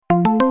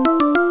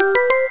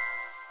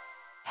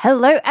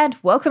Hello and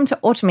welcome to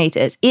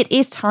Automators. It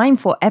is time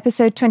for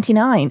episode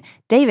 29.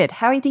 David,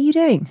 how are you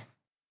doing?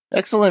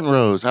 Excellent,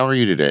 Rose. How are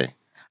you today?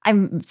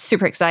 I'm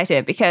super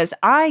excited because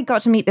I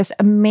got to meet this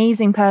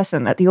amazing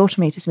person at the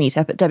Automators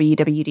meetup at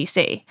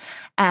WWDC.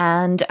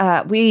 And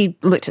we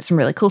looked at some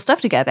really cool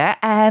stuff together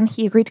and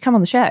he agreed to come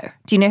on the show.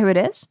 Do you know who it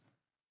is?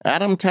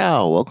 Adam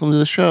Tao, welcome to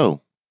the show.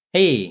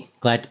 Hey,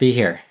 glad to be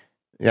here.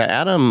 Yeah,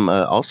 Adam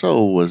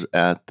also was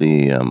at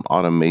the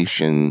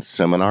automation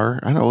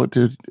seminar. I don't know what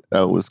it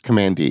was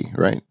Command D,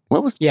 right?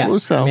 What was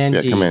else? Command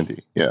D. Command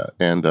D. Yeah,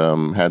 and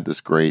had this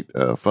great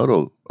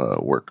photo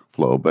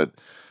workflow. But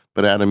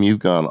Adam, you've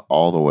gone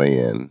all the way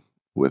in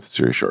with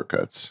Siri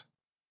shortcuts.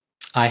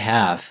 I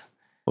have.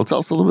 Well, tell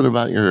us a little bit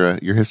about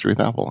your history with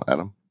Apple,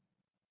 Adam.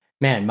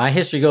 Man, my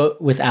history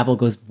with Apple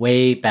goes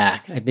way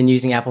back. I've been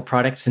using Apple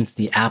products since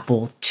the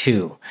Apple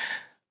II.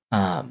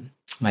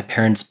 My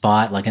parents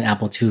bought like an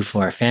Apple II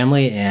for our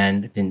family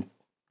and I've been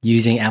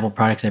using Apple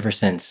products ever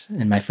since.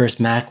 And my first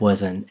Mac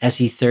was an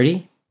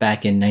SE30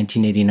 back in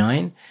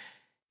 1989.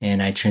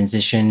 And I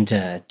transitioned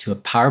to a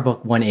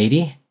PowerBook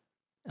 180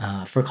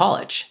 for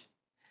college.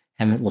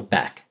 Haven't looked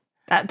back.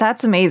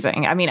 That's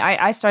amazing. I mean,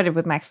 I started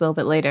with Macs a little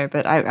bit later,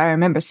 but I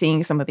remember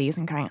seeing some of these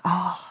and going,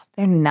 oh,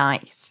 they're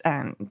nice.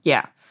 And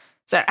yeah.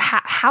 So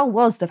how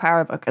was the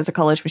PowerBook as a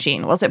college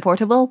machine? Was it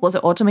portable? Was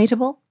it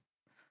automatable?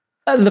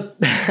 The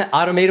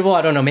automatable,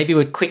 I don't know, maybe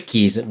with quick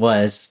keys it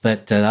was,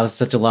 but that was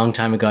such a long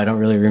time ago. I don't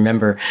really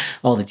remember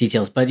all the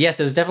details. But yes,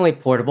 it was definitely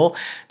portable.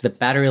 The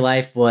battery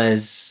life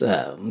was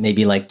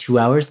maybe like 2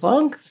 hours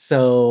long.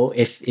 So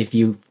if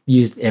you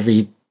used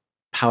every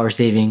power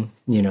saving,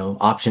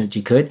 option that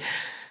you could.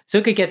 So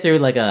it could get through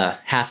like a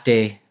half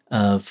day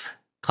of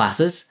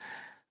classes.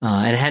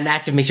 And it had an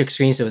active matrix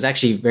screen, so it was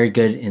actually very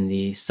good in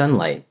the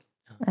sunlight.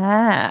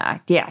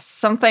 Yes,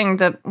 something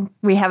that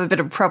we have a bit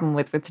of a problem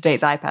with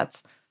today's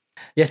iPads.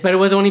 Yes, but it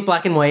was only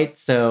black and white,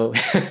 so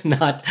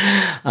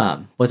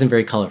wasn't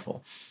very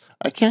colorful.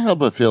 I can't help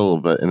but feel,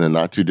 but in the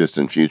not too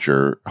distant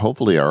future,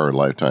 hopefully our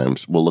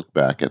lifetimes, we'll look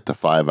back at the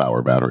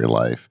 5-hour battery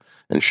life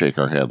and shake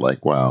our head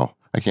like, wow,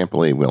 I can't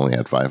believe we only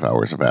had 5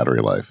 hours of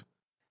battery life.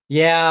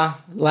 Yeah,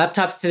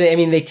 laptops today, I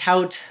mean, they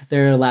tout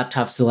their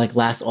laptops to like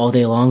last all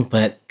day long,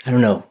 but I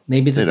don't know.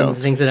 Maybe the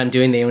things that I'm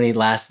doing, they only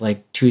last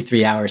like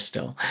 2-3 hours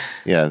still.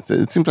 Yeah,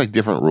 it seems like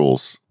different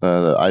rules.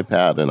 The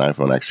iPad and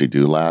iPhone actually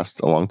do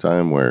last a long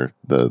time where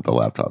the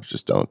laptops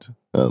just don't.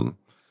 Though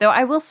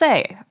I will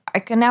say, I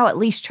can now at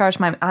least charge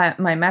my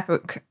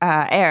MacBook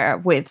Air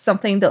with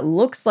something that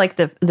looks like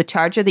the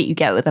charger that you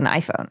get with an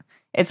iPhone.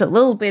 It's a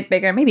little bit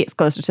bigger. Maybe it's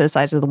closer to the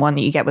size of the one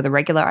that you get with a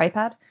regular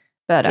iPad.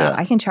 But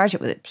I can charge it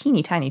with a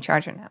teeny tiny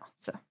charger now.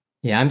 So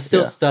yeah, I'm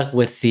still stuck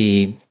with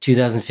the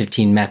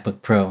 2015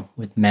 MacBook Pro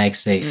with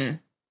MagSafe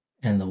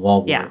and the wall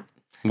wart. Yeah.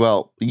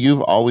 Well,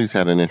 you've always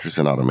had an interest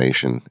in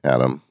automation,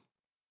 Adam.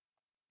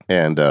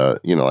 And,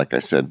 like I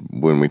said,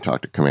 when we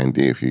talked to Command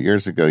D a few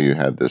years ago, you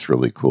had this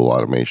really cool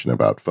automation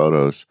about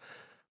photos.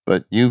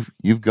 But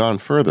you've gone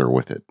further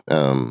with it.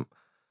 Tell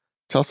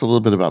us a little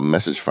bit about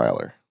Message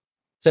Filer.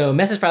 So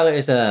Message Filer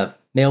is a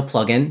mail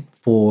plugin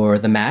for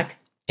the Mac.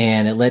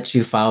 And it lets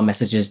you file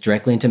messages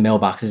directly into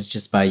mailboxes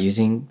just by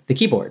using the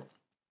keyboard.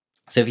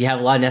 So if you have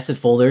a lot of nested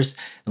folders,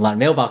 a lot of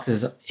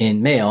mailboxes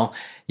in Mail,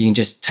 you can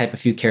just type a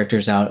few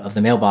characters out of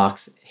the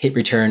mailbox, hit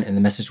return, and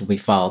the message will be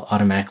filed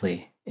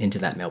automatically into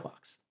that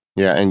mailbox.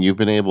 Yeah, and you've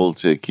been able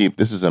to keep,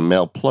 this is a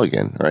Mail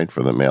plugin, right,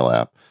 for the Mail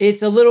app?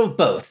 It's a little of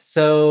both.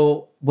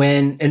 So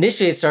when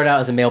initially it started out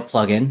as a Mail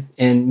plugin,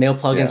 and Mail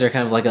plugins are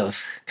kind of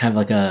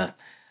like a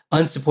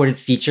unsupported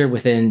feature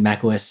within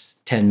macOS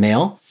 10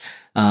 Mail.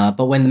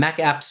 But when the Mac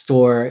App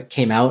Store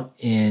came out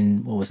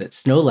in,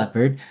 Snow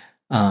Leopard,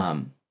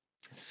 I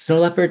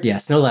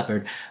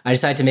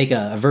decided to make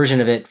a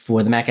version of it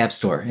for the Mac App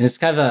Store. And it's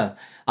kind of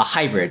a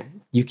hybrid.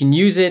 You can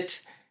use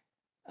it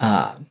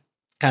kind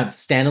of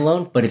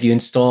standalone, but if you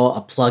install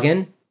a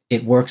plugin,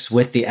 it works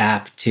with the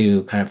app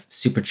to kind of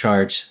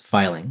supercharge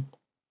filing.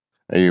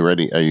 Are you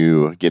ready? Are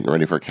you getting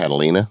ready for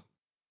Catalina?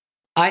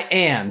 I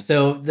am.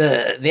 So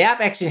the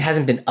app actually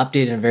hasn't been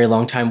updated in a very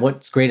long time.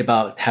 What's great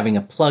about having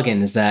a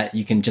plugin is that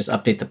you can just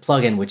update the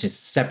plugin, which is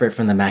separate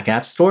from the Mac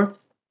App Store.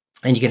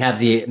 And you can have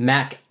the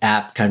Mac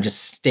app kind of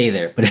just stay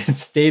there, but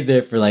it's stayed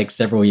there for like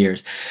several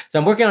years. So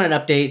I'm working on an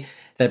update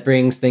that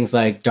brings things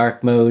like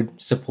dark mode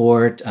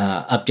support,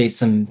 updates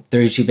some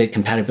 32-bit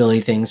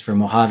compatibility things for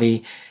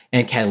Mojave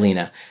and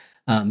Catalina.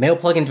 Mail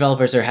plugin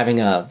developers are having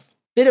a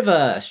bit of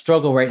a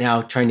struggle right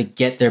now trying to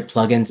get their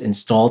plugins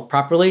installed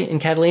properly in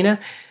Catalina.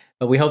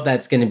 But we hope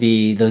those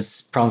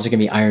problems are going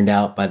to be ironed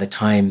out by the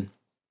time,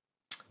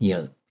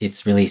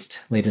 it's released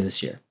later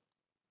this year.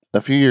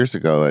 A few years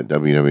ago at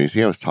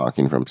WWDC, I was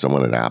talking from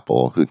someone at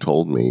Apple who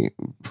told me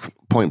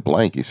point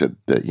blank, he said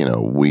that,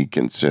 we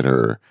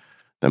consider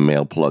the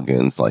Mail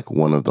plugins like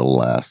one of the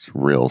last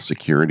real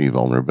security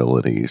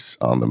vulnerabilities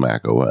on the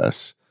Mac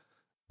OS.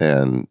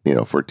 And,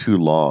 for too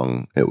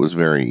long, it was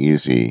very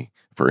easy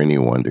for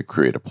anyone to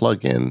create a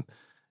plugin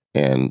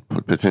and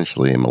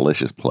potentially a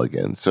malicious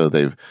plugin. So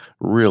they've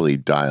really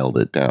dialed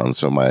it down.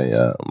 So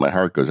my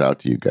heart goes out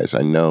to you guys.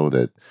 I know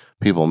that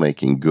people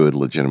making good,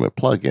 legitimate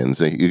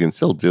plugins, you can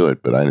still do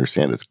it, but I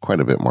understand it's quite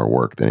a bit more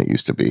work than it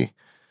used to be.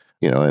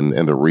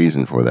 And the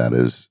reason for that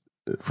is,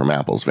 from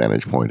Apple's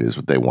vantage point, is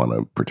they want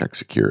to protect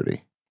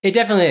security. It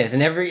definitely is.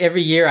 And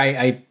every year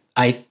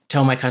I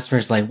tell my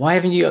customers, like,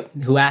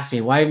 who ask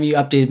me, why haven't you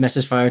updated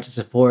MessageFire to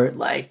support,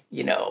 like,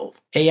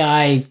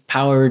 AI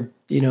powered,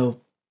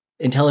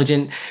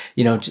 intelligent,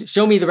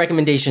 show me the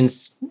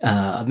recommendations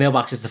of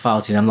mailboxes to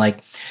follow to. And I'm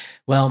like,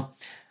 well,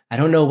 I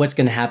don't know what's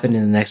going to happen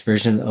in the next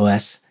version of the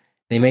OS.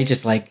 They may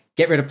just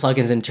get rid of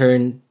plugins and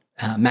turn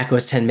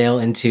macOS 10 Mail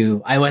into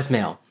iOS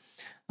Mail.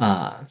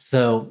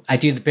 So I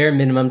do the bare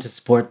minimum to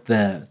support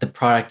the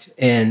product,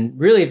 and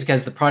really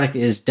because the product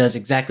does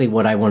exactly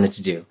what I want it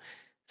to do.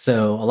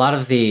 So a lot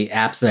of the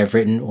apps that I've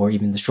written, or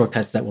even the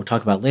shortcuts that we'll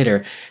talk about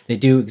later, they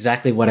do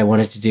exactly what I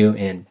want it to do,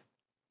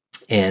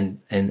 and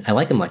I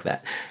like them like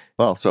that.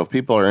 Well, so if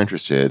people are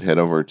interested, head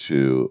over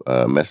to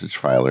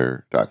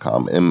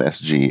messagefiler.com,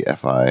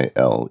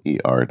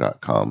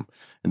 msgfiler.com.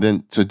 And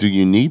then, so do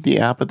you need the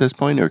app at this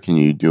point, or can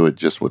you do it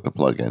just with the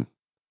plugin?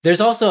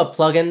 There's also a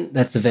plugin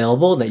that's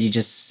available that you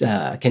just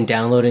can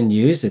download and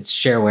use. It's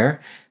shareware.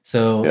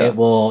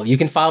 So you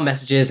can file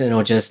messages and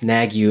it'll just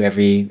nag you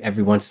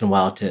every once in a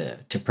while to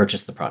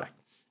purchase the product.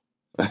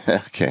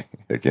 Okay.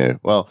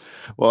 Well,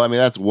 I mean,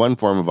 that's one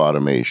form of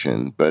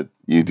automation, but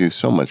you do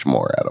so much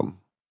more, Adam.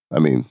 I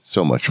mean,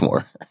 so much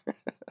more.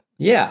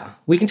 Yeah.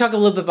 We can talk a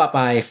little bit about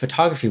my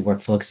photography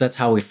workflow, because that's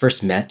how we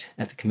first met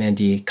at the Command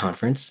D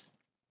conference.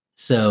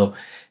 So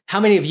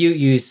how many of you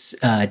use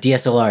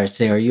DSLRs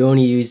today, or you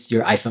only use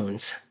your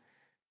iPhones?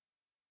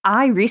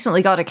 I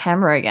recently got a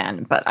camera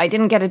again, but I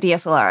didn't get a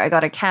DSLR. I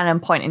got a Canon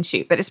point and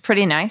shoot, but it's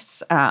pretty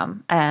nice.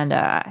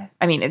 I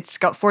mean, it's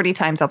got 40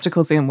 times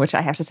optical zoom, which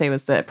I have to say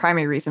was the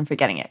primary reason for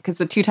getting it, because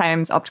the 2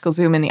 times optical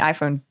zoom in the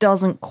iPhone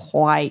doesn't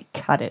quite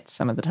cut it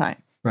some of the time.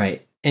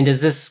 Right. And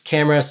does this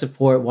camera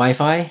support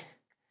Wi-Fi?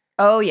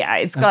 Oh, yeah.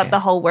 It's got the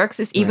whole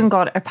works. It's even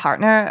got a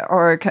partner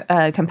or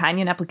a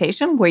companion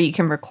application where you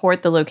can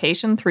record the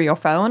location through your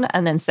phone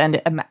and then send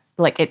it,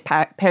 it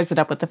pairs it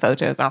up with the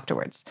photos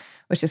afterwards,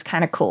 which is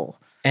kind of cool.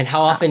 And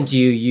how often do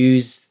you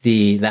use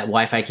that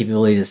Wi-Fi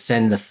capability to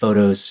send the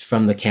photos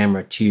from the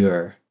camera to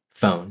your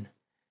phone?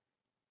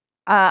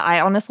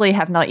 I honestly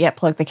have not yet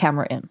plugged the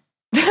camera in.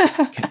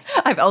 Okay.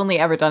 I've only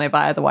ever done it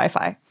via the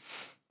Wi-Fi.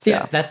 So.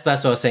 Yeah, that's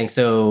what I was saying.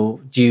 So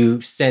do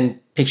you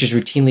send pictures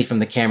routinely from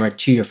the camera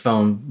to your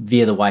phone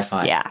via the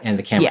Wi-Fi and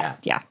the camera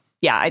app?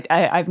 Yeah.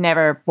 I've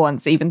never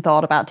once even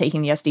thought about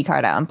taking the SD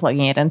card out and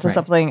plugging it into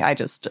something. I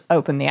just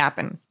open the app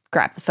and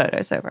grab the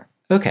photos over.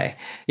 Okay.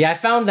 Yeah, I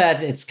found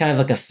that it's kind of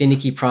like a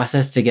finicky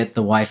process to get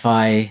the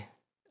Wi-Fi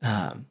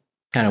kind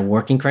of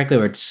working correctly,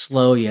 or it's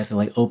slow. You have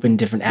to open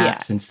different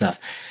apps and stuff.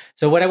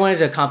 So what I wanted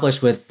to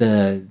accomplish with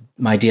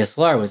my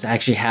DSLR was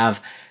actually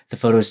have the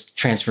photos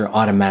transfer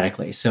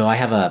automatically. So I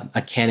have a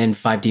Canon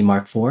 5D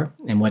Mark IV,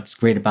 and what's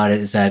great about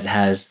it is that it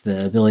has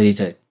the ability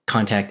to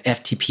contact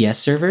FTPS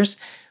servers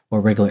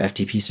or regular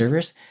FTP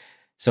servers.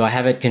 So I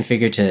have it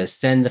configured to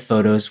send the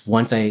photos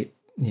once I,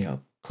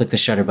 click the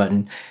shutter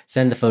button,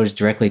 send the photos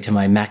directly to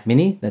my Mac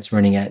Mini that's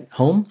running at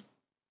home.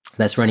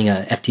 That's running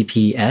a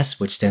FTPS,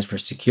 which stands for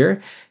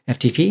Secure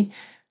FTP.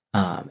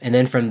 And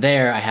then from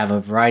there, I have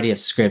a variety of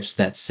scripts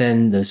that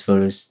send those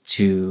photos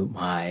to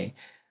my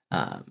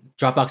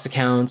Dropbox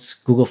accounts,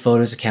 Google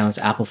Photos accounts,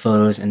 Apple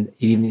Photos, and it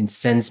even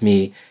sends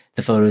me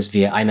the photos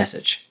via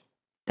iMessage.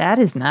 That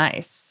is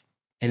nice.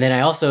 And then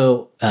I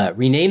also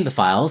rename the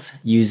files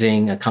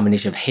using a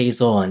combination of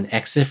Hazel and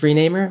EXIF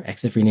Renamer.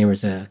 EXIF Renamer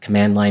is a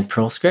command line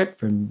Perl script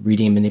for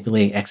reading and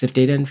manipulating EXIF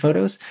data in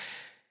photos.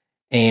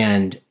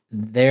 And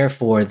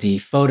therefore, the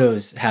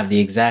photos have the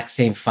exact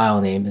same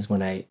file name as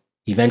when I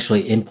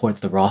eventually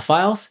import the raw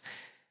files,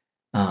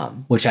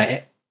 which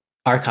I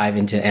archive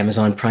into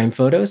Amazon Prime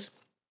Photos.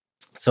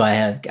 So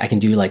I can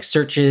do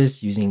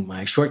searches using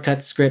my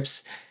shortcut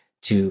scripts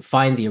to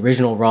find the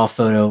original raw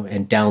photo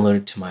and download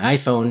it to my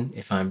iPhone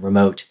if I'm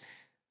remote.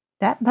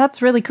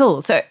 That's really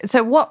cool. So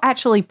what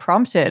actually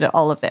prompted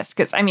all of this?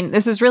 Because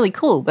this is really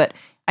cool, but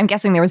I'm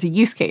guessing there was a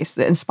use case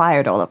that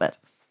inspired all of it.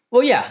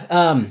 Well,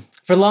 yeah.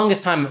 For the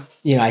longest time,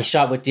 I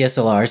shot with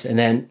DSLRs, and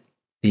then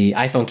the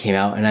iPhone came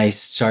out, and I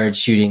started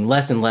shooting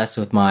less and less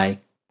with my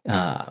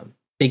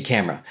big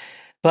camera.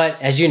 But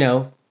as you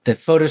know, the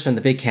photos from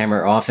the big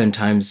camera are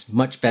oftentimes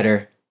much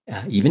better,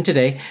 even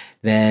today,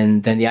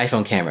 than the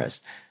iPhone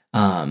cameras.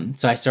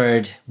 So I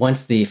started,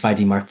 once the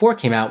 5D Mark IV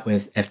came out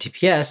with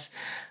FTPS,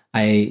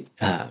 I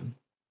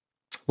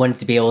wanted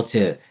to be able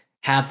to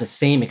have the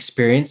same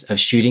experience of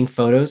shooting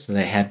photos that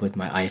I had with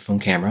my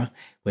iPhone camera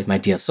with my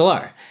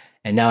DSLR.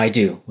 And now I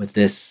do with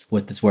this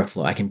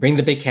workflow. I can bring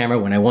the big camera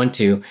when I want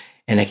to,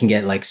 and I can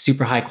get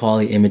super high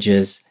quality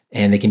images,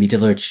 and they can be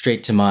delivered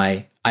straight to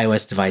my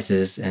iOS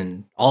devices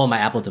and all of my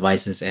Apple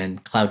devices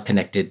and cloud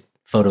connected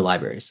photo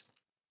libraries.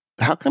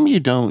 How come you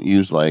don't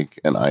use an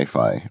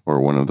iFi or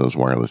one of those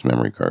wireless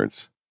memory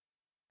cards?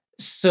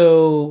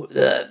 So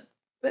a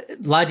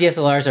lot of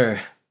DSLRs are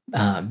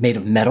made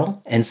of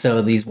metal, and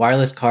so these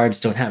wireless cards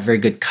don't have very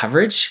good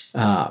coverage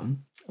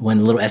when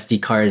the little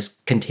SD card is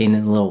contained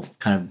in a little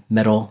kind of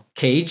metal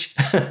cage.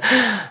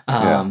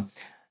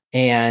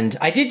 And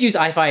I did use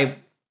iFi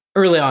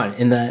early on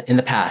in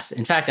the past.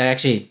 In fact, I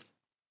actually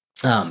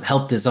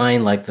helped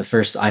design like the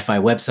first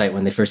iFi website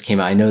when they first came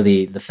out. I know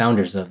the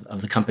founders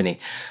of the company,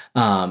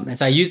 and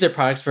so I used their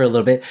products for a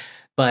little bit,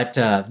 but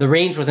the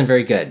range wasn't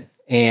very good,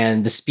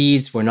 and the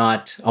speeds were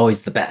not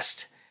always the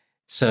best.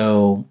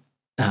 So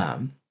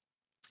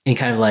in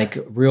kind of like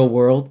real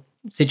world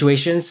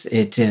situations,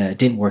 it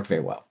didn't work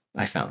very well,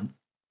 I found.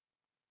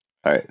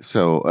 All right.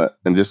 So,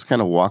 and just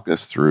kind of walk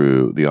us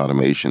through the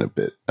automation a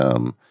bit.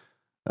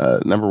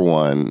 Number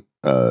one,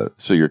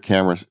 so your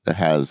camera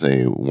has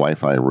a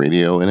Wi-Fi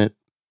radio in it.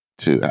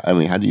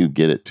 How do you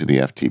get it to the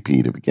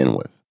FTP to begin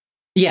with?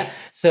 Yeah.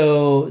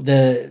 So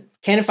the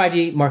Canon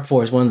 5D Mark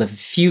IV is one of the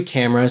few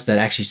cameras that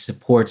actually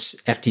supports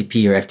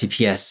FTP or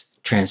FTPS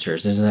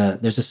transfers. There's a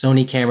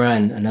Sony camera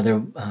and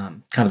another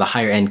kind of the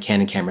higher end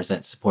Canon cameras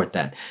that support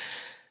that.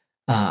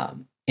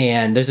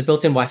 And there's a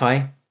built-in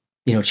Wi-Fi,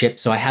 chip.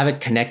 So I have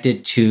it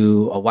connected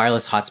to a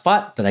wireless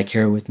hotspot that I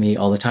carry with me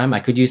all the time. I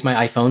could use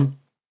my iPhone,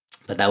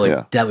 but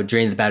that would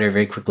drain the battery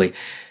very quickly.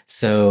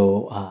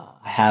 So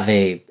I have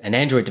an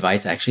Android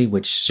device actually,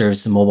 which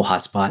serves a mobile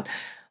hotspot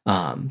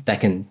that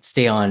can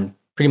stay on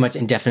pretty much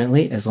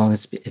indefinitely as long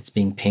as it's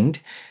being pinged.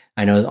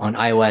 I know on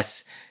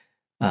iOS,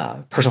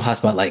 personal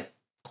hotspot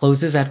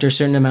closes after a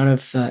certain amount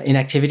of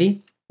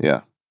inactivity.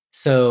 Yeah.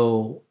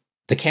 So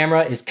the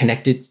camera is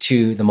connected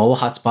to the mobile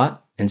hotspot.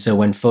 And so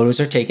when photos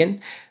are taken,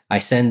 I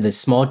send the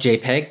small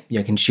JPEG.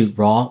 You can shoot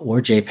RAW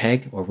or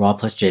JPEG or RAW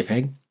plus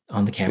JPEG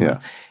on the camera.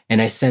 Yeah.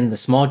 And I send the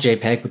small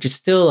JPEG, which is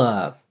still,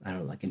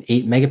 like an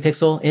 8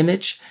 megapixel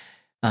image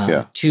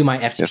to my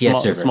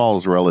FTPS server. Small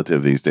is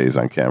relative these days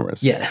on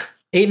cameras. Yeah.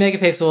 8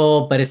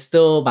 megapixel, but it's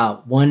still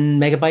about 1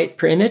 megabyte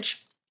per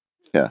image.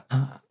 Yeah.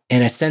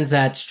 And I send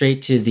that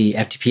straight to the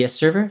FTPS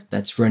server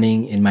that's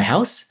running in my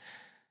house.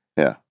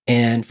 Yeah.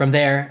 And from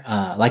there,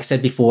 like I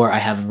said before, I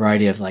have a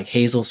variety of like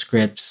Hazel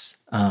scripts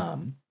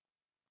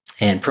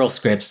and Perl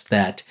scripts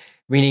that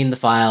rename the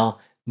file,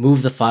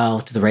 move the file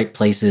to the right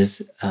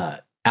places,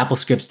 Apple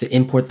scripts to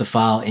import the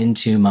file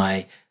into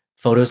my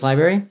Photos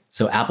library.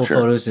 So Apple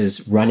Photos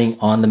is running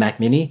on the Mac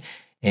Mini,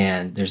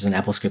 and there's an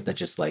Apple script that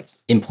just like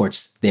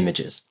imports the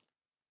images.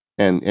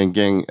 And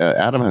gang,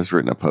 Adam has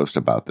written a post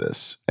about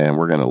this, and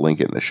we're going to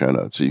link it in the show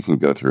notes so you can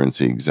go through and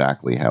see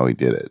exactly how he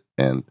did it.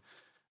 And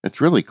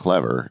it's really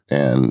clever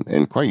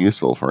and quite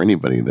useful for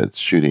anybody that's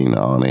shooting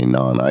on a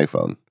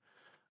non-iPhone.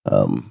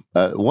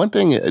 One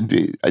thing,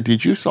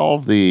 did you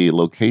solve the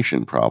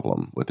location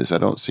problem with this? I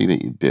don't see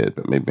that you did,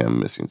 but maybe I'm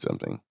missing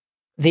something.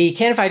 The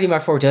Canon 5D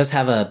Mark IV does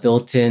have a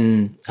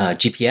built-in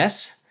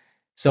GPS,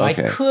 so I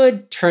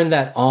could turn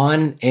that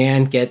on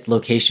and get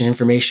location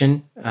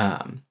information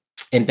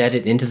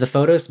embedded into the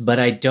photos, but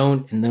I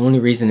don't, and the only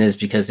reason is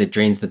because it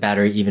drains the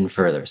battery even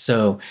further.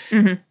 So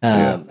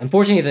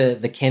unfortunately,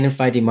 the Canon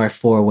 5D Mark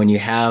IV, when you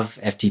have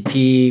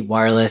FTP,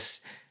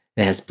 wireless,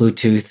 that has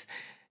Bluetooth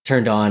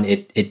turned on,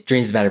 it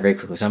drains the battery very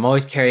quickly. So I'm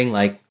always carrying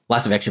like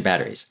lots of extra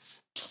batteries.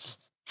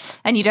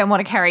 And you don't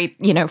want to carry,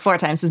 4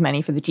 times as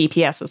many for the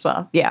GPS as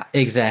well. Yeah.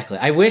 Exactly.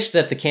 I wish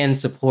that the Canon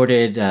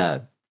supported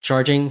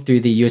charging through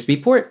the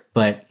USB port,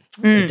 but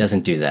it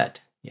doesn't do that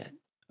yet.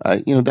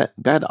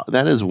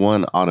 That is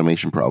one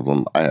automation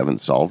problem I haven't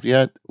solved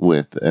yet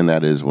and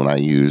that is when I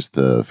use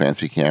the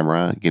fancy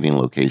camera, getting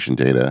location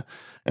data,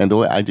 and the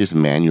way I just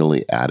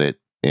manually add it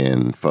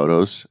in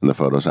Photos, in the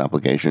Photos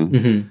application.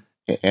 Mm-hmm.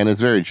 And it's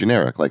very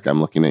generic. Like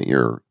I'm looking at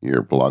your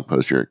blog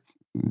post, your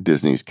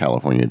Disney's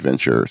California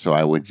Adventure. So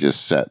I would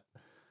just set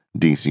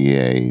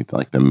DCA,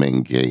 like the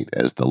main gate,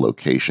 as the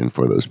location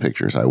for those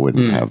pictures. I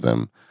wouldn't have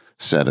them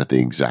set at the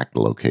exact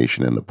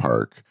location in the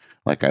park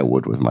like I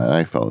would with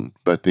my iPhone.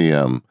 But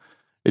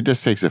it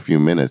just takes a few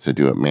minutes to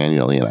do it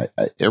manually. And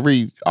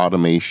every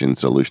automation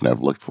solution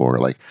I've looked for,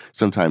 like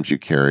sometimes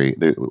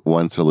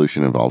one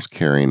solution involves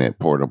carrying a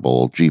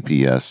portable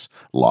GPS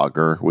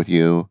logger with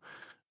you,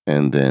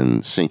 and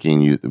then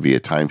syncing you via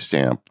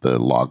timestamp the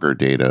logger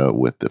data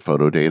with the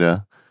photo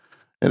data.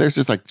 And there's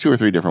just like 2 or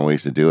 3 different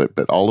ways to do it,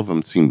 but all of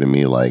them seem to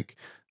me like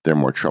they're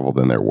more trouble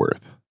than they're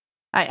worth.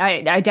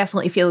 I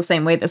definitely feel the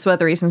same way. That's one of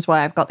the reasons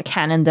why I've got the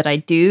Canon that I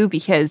do,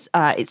 because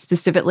it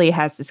specifically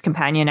has this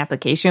companion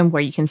application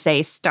where you can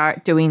say,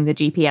 start doing the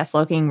GPS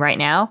logging right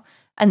now,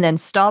 and then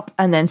stop,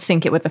 and then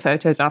sync it with the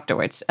photos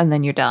afterwards, and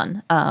then you're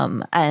done.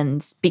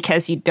 And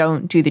because you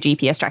don't do the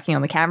GPS tracking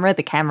on the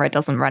camera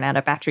doesn't run out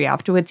of battery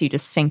afterwards. You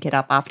just sync it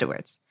up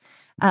afterwards.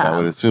 I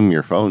would assume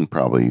your phone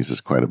probably uses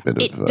quite a bit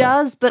of it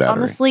does, but battery.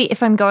 Honestly,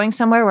 if I'm going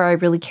somewhere where I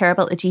really care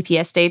about the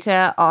GPS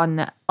data on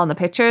the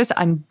pictures,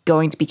 I'm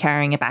going to be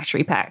carrying a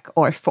battery pack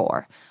or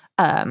 4,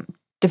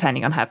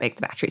 depending on how big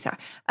the batteries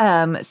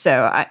are.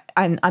 So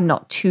I'm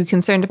not too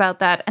concerned about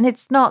that. And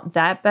it's not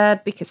that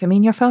bad because,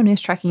 your phone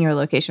is tracking your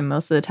location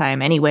most of the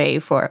time anyway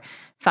for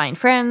Find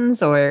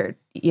Friends or,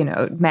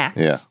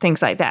 maps,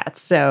 things like that.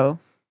 So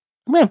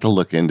I'm gonna have to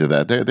look into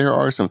that. There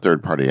are some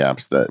third party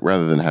apps that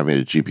rather than having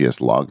a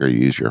GPS logger,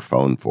 you use your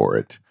phone for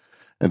it.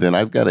 And then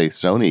I've got a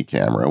Sony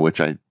camera,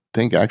 which I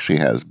think actually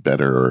has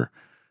better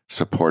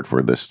support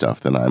for this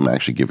stuff than I'm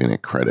actually giving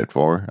it credit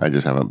for. I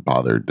just haven't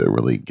bothered to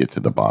really get to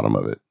the bottom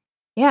of it.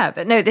 Yeah,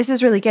 but no, this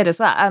is really good as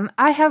well.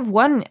 I have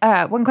one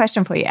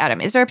question for you,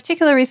 Adam. Is there a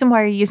particular reason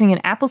why you're using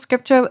an Apple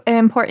script to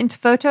import into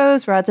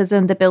Photos rather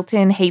than the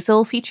built-in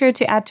Hazel feature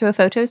to add to a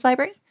Photos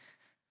library?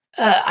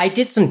 I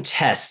did some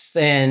tests,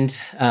 and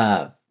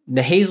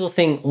the Hazel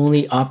thing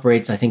only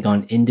operates, I think,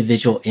 on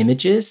individual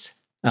images,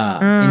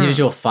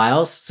 individual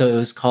files. So it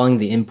was calling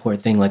the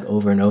import thing like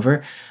over and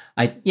over.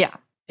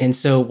 And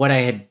so what I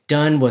had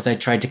done was I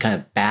tried to kind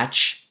of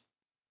batch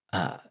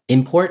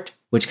import,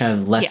 which kind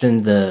of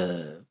lessened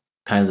the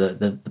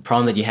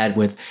problem that you had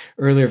with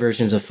earlier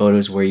versions of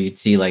Photos, where you'd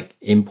see like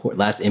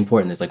last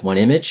import, and there's like one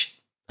image.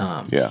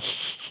 So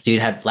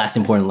you'd have last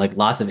import and like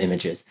lots of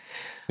images.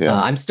 Yeah.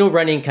 I'm still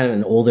running kind of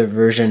an older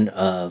version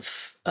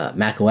of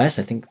Mac OS.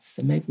 I think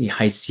it might be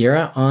High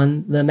Sierra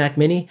on the Mac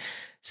Mini,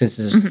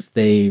 since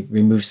they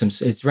removed some.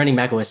 It's running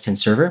Mac OS 10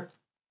 Server,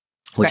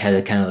 which had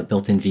a kind of a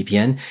built-in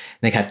VPN. And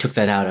they kind of took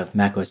that out of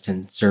Mac OS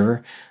 10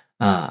 Server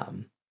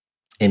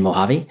in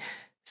Mojave.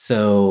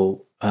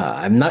 So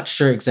I'm not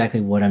sure exactly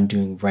what I'm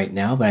doing right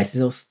now, but I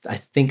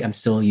think I'm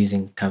still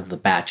using kind of the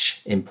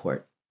batch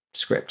import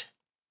script.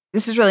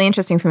 This is really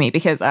interesting for me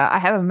because I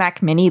have a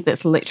Mac Mini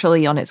that's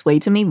literally on its way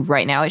to me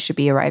right now. It should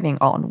be arriving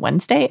on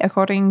Wednesday,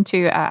 according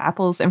to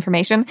Apple's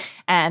information.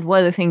 And one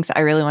of the things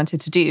I really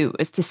wanted to do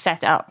is to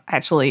set up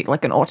actually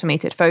like an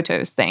automated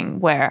Photos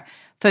thing where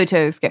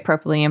photos get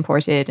properly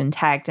imported and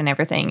tagged and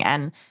everything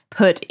and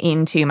put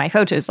into my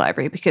Photos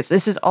library, because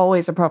this is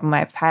always a problem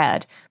I've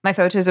had. My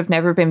photos have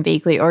never been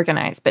vaguely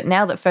organized, but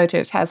now that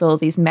Photos has all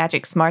these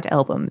magic smart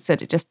albums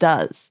that it just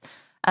does,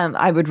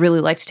 I would really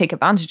like to take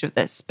advantage of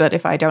this, but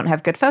if I don't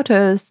have good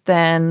photos,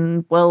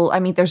 then, well, I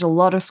mean, there's a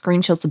lot of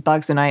screenshots of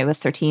bugs in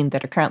iOS 13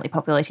 that are currently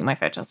populating my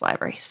Photos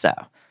library, so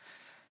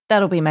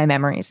that'll be my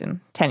memories in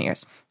 10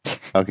 years.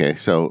 Okay,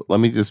 so let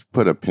me just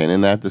put a pin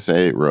in that to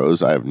say,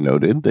 Rose, I've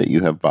noted that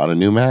you have bought a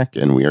new Mac,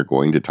 and we are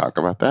going to talk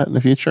about that in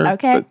the future.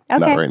 Okay.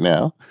 Not right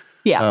now.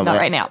 Yeah, not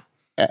right now.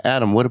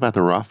 Adam, what about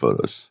the raw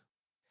photos?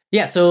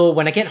 Yeah, so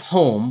when I get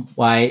home,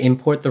 I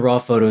import the raw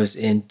photos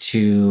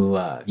into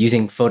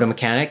using Photo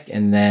Mechanic,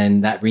 and then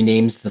that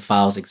renames the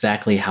files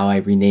exactly how I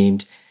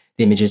renamed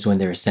the images when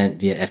they were sent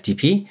via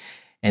FTP.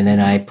 And then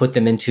I put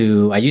them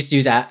into, I used to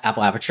use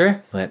Apple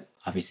Aperture, but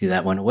obviously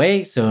that went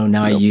away. So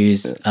now I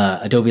use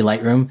Adobe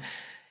Lightroom.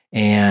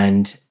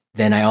 And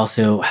then I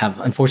also have,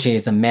 unfortunately,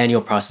 it's a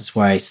manual process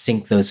where I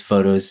sync those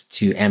photos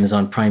to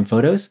Amazon Prime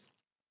Photos.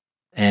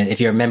 And if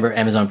you're a member,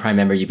 Amazon Prime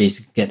member, you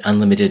basically get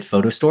unlimited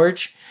photo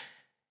storage.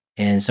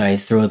 And so I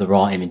throw the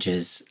raw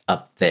images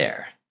up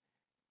there.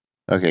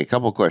 Okay, a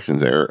couple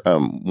questions there.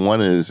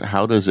 One is,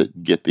 how does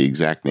it get the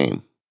exact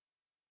name?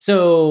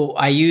 So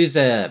I use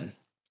a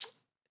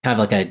kind of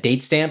like a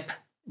date stamp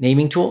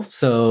naming tool.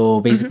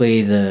 So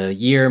basically the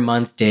year,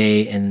 month,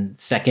 day, and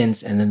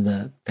seconds, and then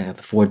the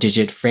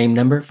 4-digit frame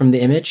number from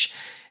the image.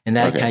 And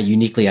that kind of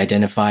uniquely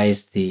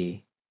identifies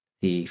the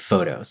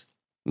photos.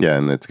 Yeah,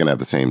 and it's going to have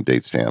the same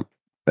date stamp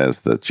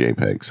as the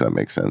JPEG, so that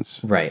makes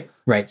sense. Right.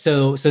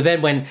 So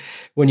then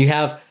when you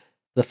have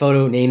the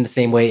photo named the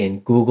same way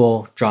in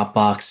Google,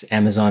 Dropbox,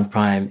 Amazon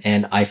Prime,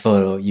 and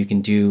iPhoto, you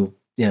can do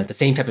the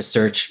same type of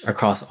search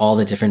across all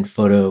the different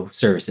photo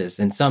services.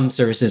 And some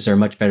services are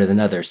much better than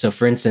others. So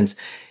for instance,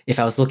 if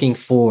I was looking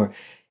for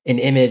an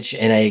image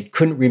and I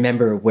couldn't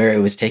remember where it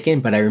was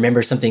taken, but I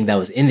remember something that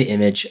was in the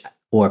image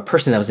or a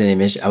person that was in the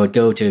image, I would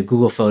go to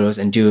Google Photos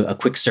and do a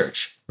quick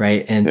search,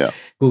 right? And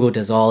Google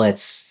does all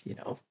its,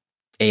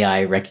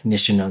 AI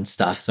recognition on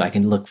stuff. So I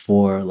can look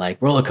for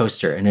like roller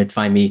coaster, and it'd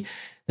find me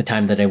the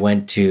time that I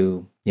went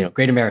to,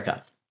 Great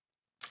America.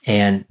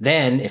 And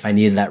then if I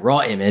needed that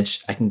raw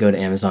image, I can go to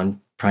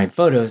Amazon Prime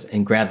Photos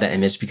and grab that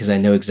image because I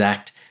know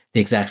the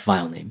exact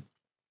file name.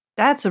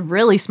 That's a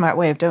really smart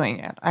way of doing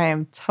it. I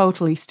am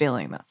totally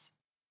stealing this.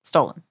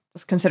 Stolen.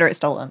 Just consider it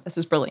stolen. This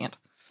is brilliant.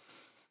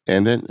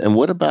 And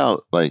what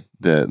about like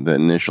the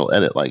initial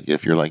edit? Like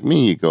if you're like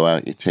me, you go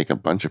out, you take a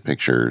bunch of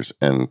pictures,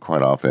 and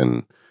quite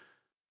often,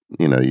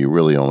 you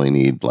really only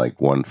need like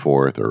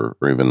 1/4 or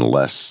even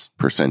less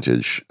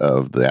percentage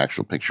of the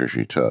actual pictures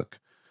you took.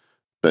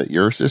 But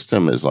your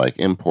system is like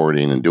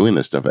importing and doing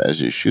this stuff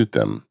as you shoot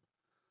them.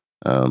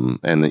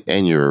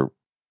 And you're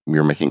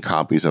making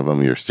copies of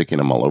them, you're sticking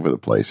them all over the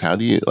place. How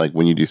do you, like,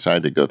 when you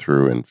decide to go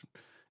through and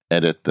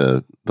edit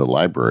the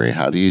library,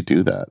 how do you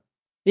do that?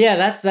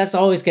 Yeah, that's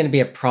always going to be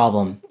a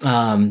problem.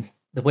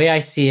 The way I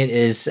see it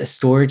is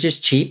storage is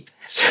cheap,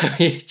 so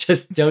you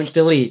just don't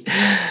delete.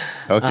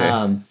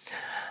 Okay.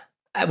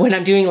 When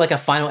I'm doing like a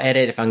final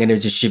edit, if I'm going to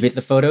distribute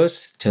the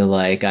photos to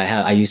like,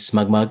 I use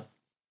SmugMug.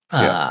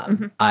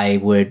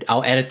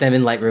 I'll edit them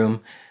in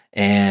Lightroom,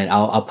 and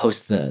I'll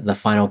post the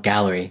final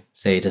gallery,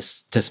 say to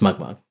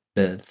SmugMug,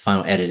 the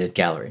final edited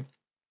gallery.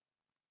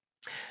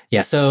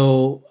 Yeah.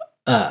 So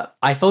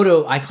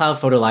iCloud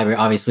photo library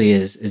obviously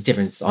is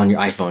different. It's on your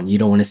iPhone. You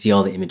don't want to see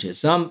all the images.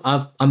 So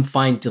I'm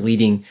fine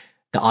deleting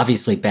the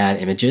obviously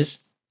bad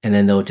images, and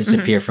then they'll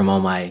disappear from all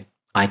my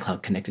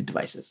iCloud connected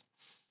devices.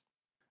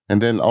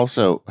 And then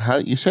also, how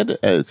you said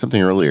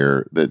something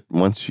earlier that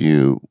once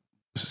you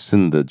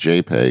send the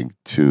JPEG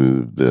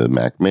to the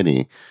Mac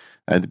Mini,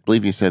 I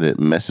believe you said it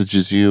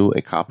messages you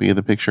a copy of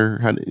the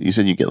picture. You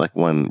said you get like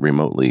one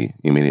remotely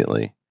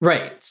immediately.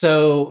 Right.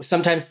 So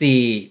sometimes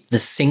the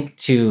sync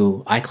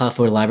to iCloud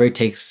photo library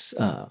takes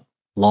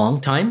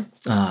long time.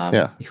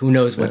 Who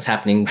knows what's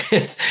happening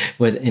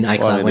with in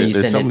iCloud when you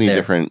send it there. There's so many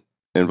different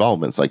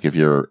involvements. Like if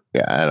you're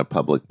at a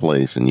public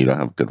place and you don't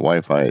have good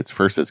Wi-Fi,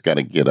 it's got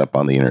to get up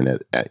on the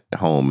internet at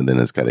home, and then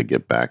it's got to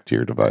get back to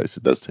your device.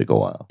 It does take a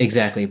while.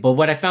 Exactly. But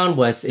what I found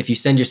was if you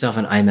send yourself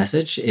an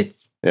iMessage,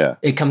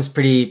 it comes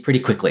pretty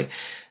quickly.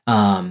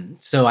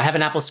 So I have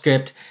an Apple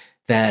script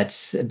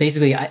that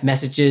basically the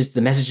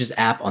Messages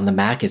app on the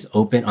Mac is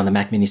open, on the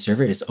Mac Mini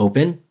server is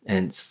open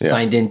and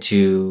signed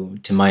into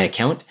my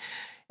account.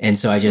 And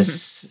so I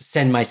just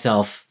send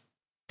myself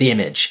the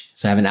image.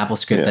 So I have an Apple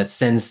script that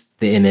sends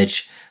the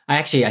image.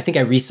 I think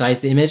I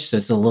resized the image so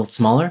it's a little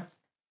smaller,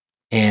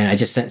 and I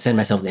just send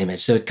myself the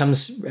image. So it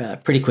comes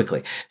pretty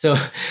quickly. So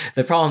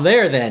the problem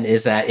there then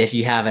is that if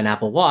you have an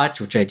Apple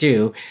Watch, which I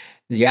do,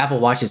 your Apple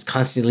Watch is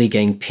constantly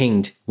getting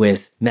pinged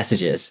with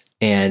messages.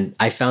 And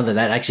I found that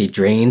actually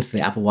drains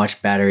the Apple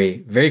Watch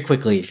battery very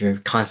quickly if you're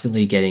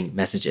constantly getting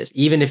messages,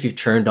 even if you've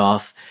turned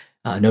off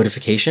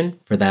notification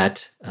for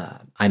that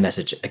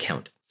iMessage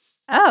account.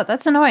 Oh,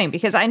 that's annoying,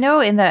 because I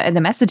know in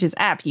the Messages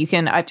app, you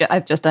can,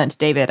 I've just done it to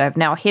David. I've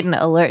now hidden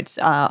alerts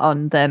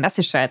on the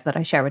message thread that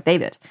I share with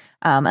David.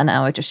 And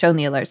now I've just shown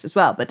the alerts as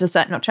well. But does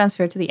that not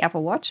transfer to the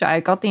Apple Watch? I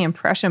got the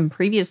impression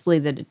previously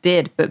that it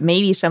did, but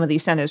maybe some of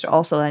these senders are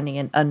also landing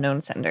in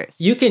unknown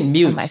senders. You can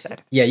mute. On my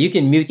side. Yeah, you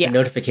can mute the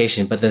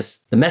notification, but the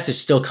message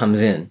still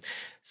comes in.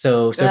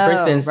 So for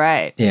instance,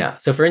 right. Yeah.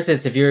 So for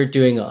instance, if you're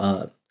doing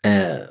a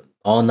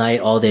all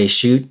night, all day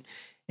shoot,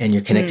 and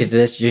you're connected to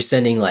this, you're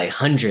sending like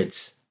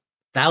hundreds,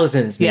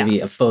 thousands maybe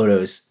of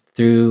photos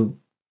through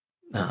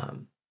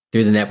the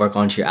network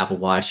onto your Apple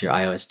Watch, your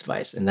iOS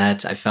device. And I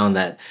found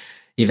that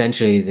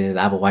eventually the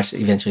Apple Watch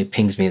eventually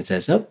pings me and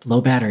says, oh,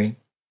 low battery.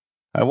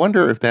 I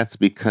wonder if that's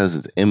because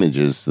it's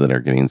images that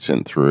are getting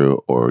sent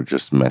through or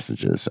just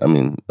messages. I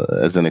mean,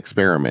 as an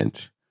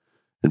experiment,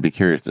 I'd be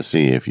curious to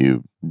see if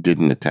you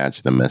didn't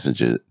attach the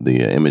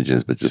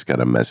images, but just got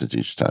a message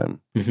each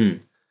time. Mm-hmm.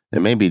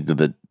 It may be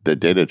the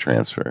data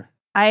transfer.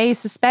 I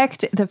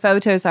suspect the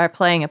photos are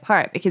playing a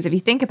part, because if you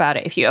think about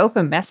it, if you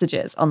open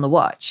Messages on the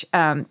watch,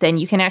 then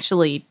you can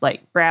actually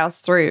browse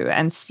through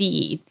and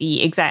see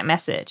the exact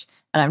message.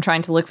 And I'm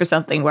trying to look for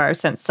something where I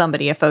sent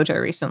somebody a photo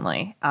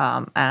recently,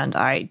 and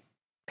I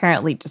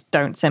apparently just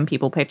don't send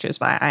people pictures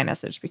via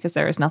iMessage because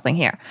there is nothing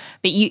here.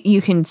 But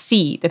you can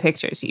see the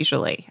pictures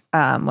usually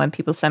when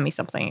people send me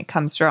something. It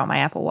comes through on my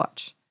Apple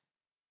Watch.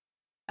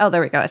 Oh, there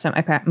we go. I sent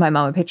my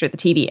mom a picture of the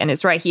TV, and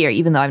it's right here,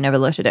 even though I've never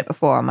looked at it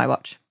before on my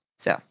watch.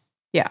 So.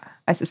 Yeah,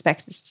 I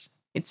suspect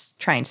it's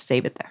trying to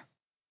save it there.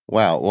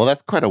 Wow. Well,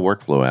 that's quite a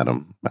workflow,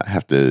 Adam. I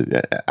have to.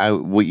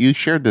 You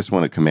shared this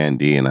one at Command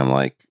D, and I'm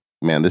like,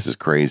 man, this is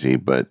crazy,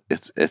 but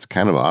it's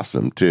kind of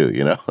awesome too,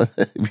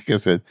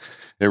 because it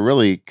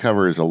really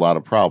covers a lot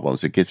of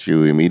problems. It gets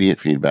you immediate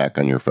feedback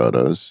on your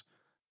photos,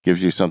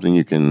 gives you something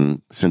you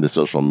can send to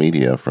social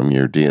media from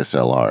your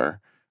DSLR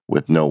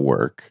with no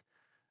work.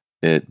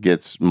 It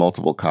gets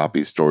multiple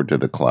copies stored to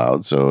the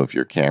cloud, so if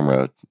your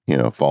camera,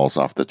 falls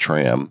off the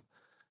tram,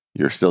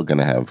 you're still going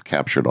to have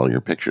captured all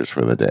your pictures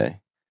for the day.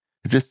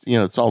 It just,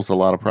 it solves a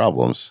lot of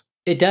problems.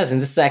 It does.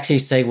 And this actually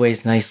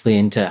segues nicely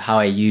into how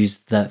I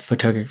use the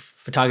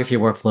photography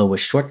workflow with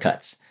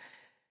shortcuts.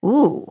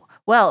 Ooh.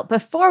 Well,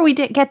 before we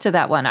get to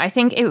that one, I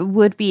think it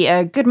would be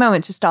a good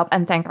moment to stop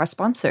and thank our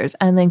sponsors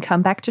and then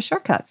come back to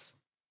shortcuts.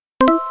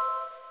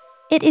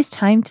 It is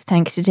time to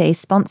thank today's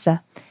sponsor.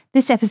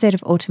 This episode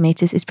of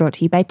Automators is brought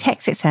to you by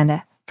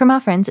TextExpander from our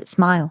friends at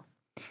Smile.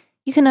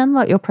 You can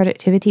unlock your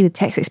productivity with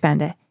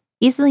TextExpander.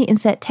 Easily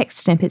insert text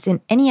snippets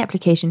in any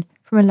application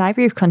from a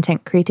library of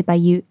content created by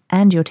you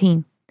and your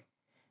team.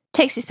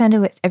 TextExpander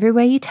works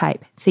everywhere you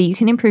type, so you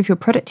can improve your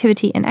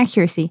productivity and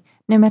accuracy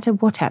no matter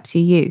what apps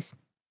you use.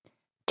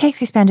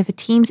 TextExpander for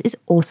Teams is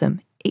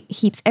awesome. It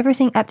keeps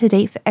everything up to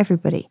date for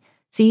everybody,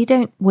 so you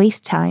don't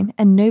waste time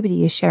and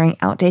nobody is sharing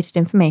outdated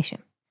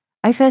information.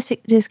 I first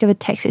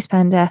discovered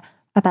TextExpander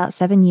about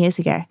 7 years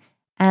ago,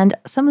 and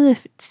some of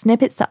the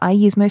snippets that I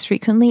use most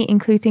frequently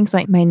include things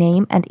like my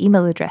name and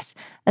email address,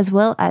 as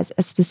well as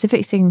a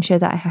specific signature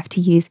that I have to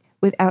use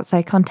with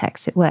outside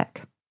contexts at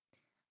work.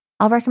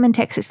 I'll recommend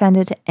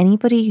TextExpander to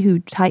anybody who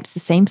types the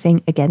same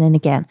thing again and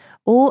again,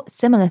 or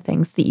similar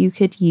things that you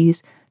could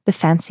use the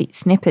fancy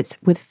snippets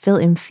with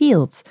fill-in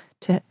fields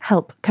to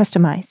help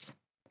customize.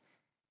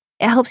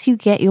 It helps you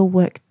get your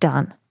work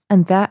done,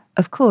 and that,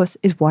 of course,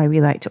 is why we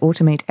like to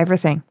automate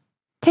everything.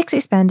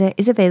 TextExpander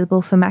is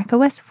available for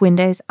macOS,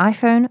 Windows,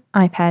 iPhone,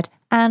 iPad,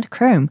 and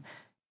Chrome.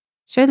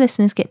 Show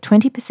listeners get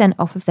 20%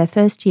 off of their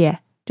first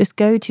year just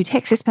go to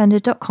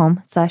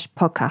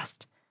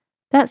textexpander.com/podcast.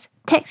 That's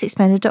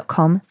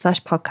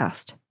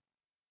textexpander.com/podcast.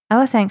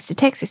 Our thanks to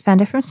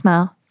TextExpander from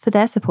Smile for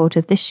their support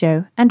of this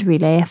show and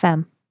Relay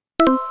FM.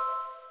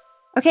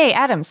 Okay,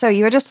 Adam, so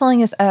you were just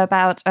telling us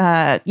about,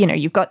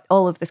 you've got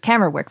all of this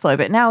camera workflow,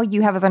 but now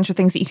you have a bunch of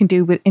things that you can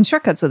do in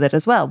shortcuts with it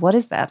as well. What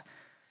is that?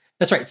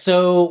 That's right.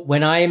 So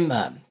when I'm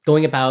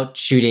going about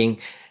shooting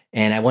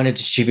and I want to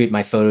distribute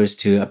my photos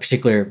to a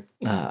particular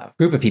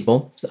group of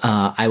people,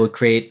 I would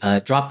create a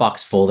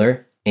Dropbox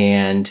folder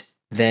and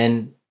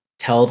then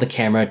tell the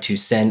camera to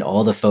send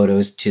all the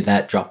photos to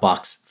that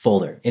Dropbox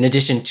folder, in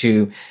addition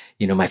to,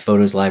 my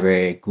photos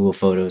library, Google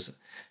Photos,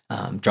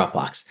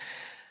 Dropbox.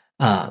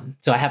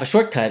 So I have a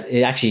shortcut.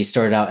 It actually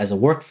started out as a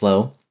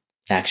workflow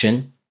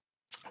action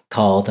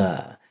called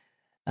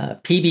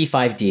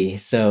PB5D.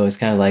 So it's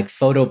kind of like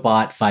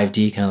Photobot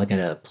 5D, kind of like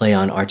a play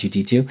on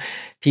R2D2.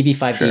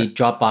 PB5D sure.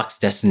 Dropbox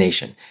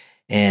destination.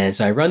 And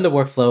so I run the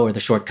workflow or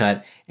the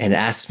shortcut and it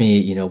asks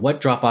me,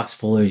 what Dropbox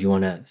folder you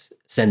want to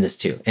send this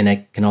to. And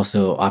I can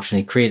also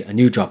optionally create a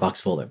new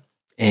Dropbox folder.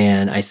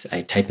 And I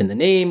type in the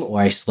name or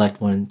I select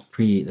one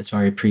that's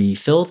already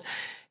pre-filled.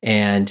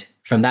 And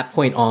from that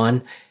point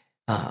on,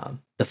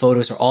 the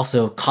photos are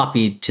also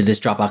copied to this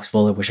Dropbox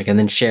folder, which I can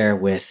then share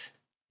with,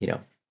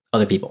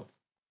 other people.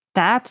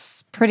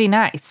 That's pretty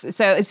nice.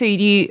 So you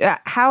do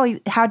how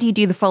do you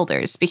do the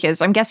folders? Because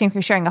I'm guessing if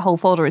you're sharing a whole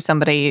folder with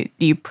somebody,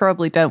 you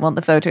probably don't want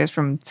the photos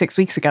from 6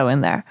 weeks ago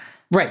in there.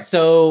 Right.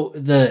 So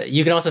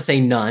you can also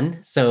say none,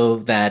 so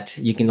that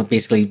you can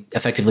basically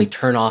effectively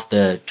turn off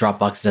the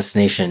Dropbox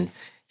destination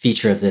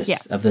feature of this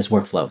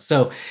workflow.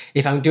 So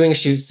if I'm doing a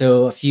shoot,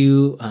 a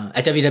few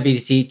at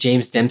WWDC,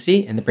 James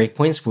Dempsey and the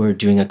Breakpoints were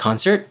doing a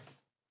concert,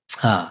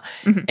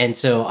 and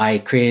so I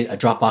created a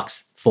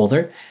Dropbox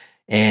folder,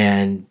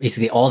 and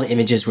basically all the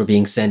images were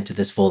being sent to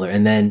this folder.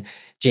 And then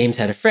James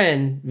had a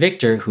friend,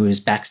 Victor, who is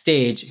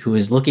backstage, who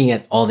is looking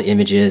at all the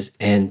images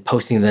and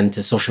posting them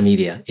to social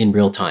media in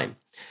real time.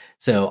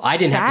 So I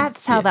didn't have to.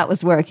 That's how that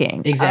was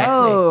working. Exactly.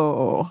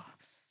 Oh.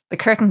 The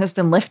curtain has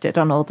been lifted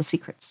on all the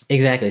secrets.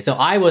 Exactly. So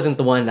I wasn't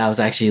the one that was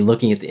actually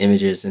looking at the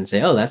images and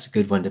say, oh, that's a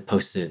good one to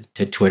post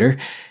to Twitter.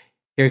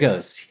 Here it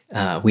goes.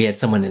 We had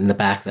someone in the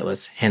back that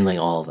was handling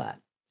all of that.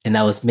 And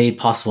that was made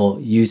possible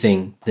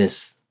using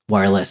this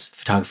wireless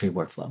photography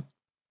workflow.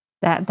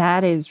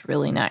 That is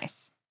really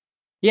nice.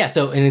 Yeah.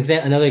 So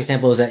another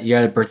example is that you're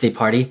at a birthday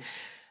party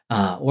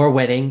or a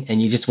wedding and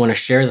you just want to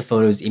share the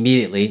photos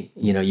immediately.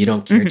 You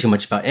don't care too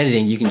much about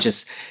editing. You can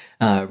just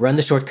run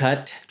the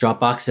shortcut,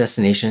 Dropbox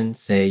destination,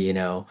 say,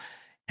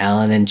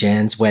 Alan and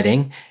Jan's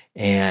wedding,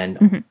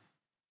 and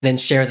then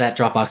share that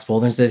Dropbox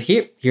folder and say,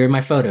 here are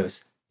my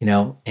photos,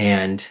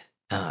 and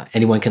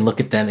anyone can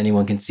look at them,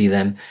 anyone can see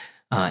them,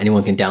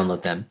 anyone can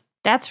download them.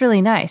 That's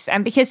really nice.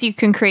 And because you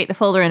can create the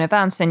folder in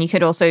advance, then you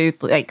could also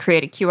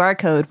create a QR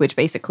code, which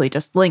basically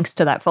just links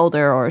to that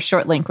folder or a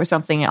short link or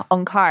something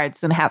on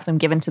cards and have them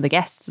given to the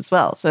guests as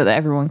well, so that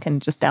everyone can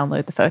just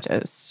download the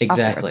photos.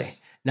 Exactly. Afterwards.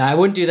 Now, I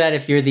wouldn't do that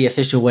if you're the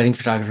official wedding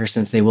photographer,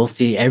 since they will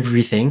see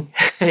everything,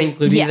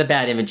 including the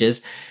bad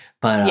images.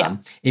 But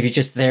if you're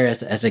just there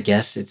as a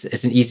guest,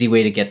 it's an easy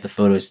way to get the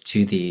photos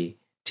to the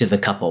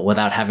couple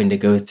without having to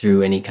go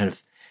through any kind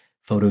of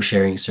photo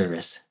sharing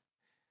service.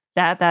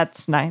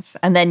 That's nice.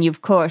 And then you've,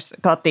 of course,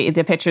 got the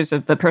pictures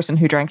of the person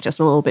who drank just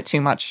a little bit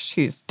too much,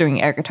 who's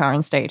doing air guitar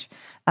on stage.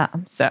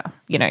 So,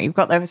 you've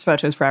got those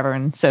photos forever,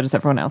 and so does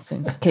everyone else,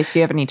 in case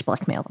you ever need to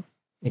blackmail them.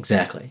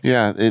 Exactly.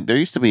 Yeah, there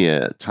used to be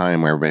a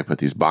time where everybody put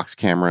these box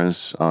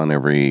cameras on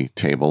every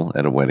table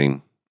at a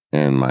wedding.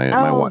 And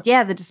my wife,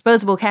 the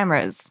disposable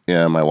cameras.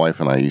 Yeah, my wife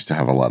and I used to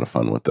have a lot of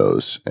fun with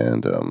those.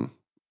 And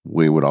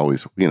we would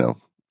always,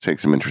 take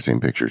some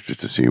interesting pictures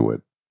just to see what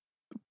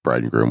the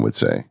bride and groom would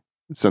say.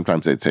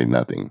 Sometimes they'd say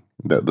nothing.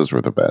 Those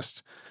were the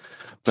best.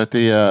 But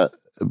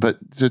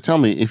so tell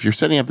me, if you're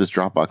setting up this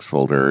Dropbox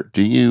folder,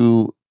 do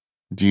you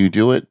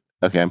do it?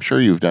 Okay, I'm sure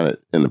you've done it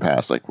in the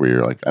past, like where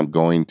you're like, I'm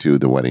going to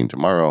the wedding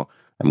tomorrow.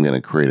 I'm going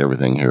to create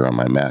everything here on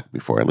my Mac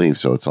before I leave,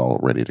 so it's all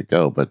ready to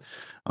go. But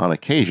on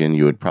occasion,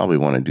 you would probably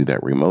want to do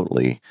that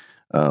remotely.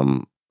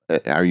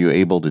 Are you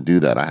able to do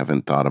that? I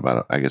haven't thought about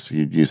it. I guess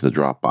you'd use the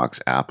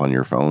Dropbox app on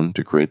your phone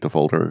to create the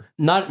folder.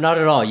 Not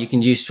at all. You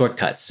can use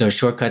Shortcuts. So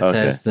Shortcuts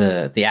has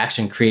the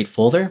action create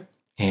folder,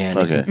 and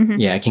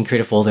I can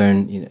create a folder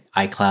in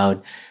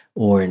iCloud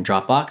or in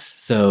Dropbox.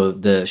 So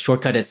the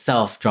shortcut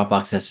itself,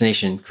 Dropbox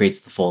destination, creates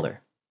the folder.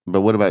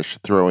 But what about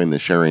throwing the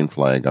sharing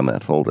flag on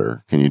that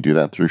folder? Can you do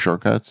that through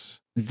Shortcuts?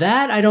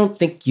 That I don't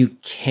think you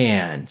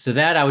can. So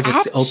that I would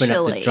just open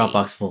up the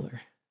Dropbox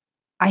folder.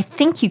 I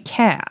think you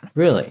can.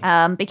 Really?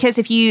 Because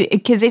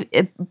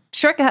if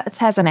Shortcuts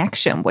has an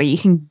action where you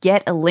can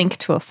get a link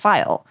to a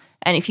file,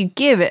 and if you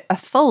give it a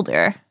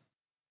folder,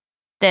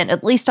 then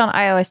at least on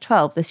iOS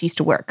 12, this used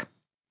to work.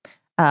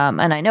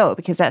 And I know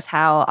because that's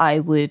how I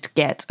would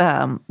get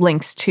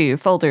links to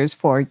folders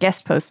for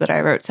guest posts that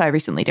I wrote. So I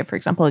recently did, for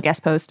example, a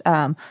guest post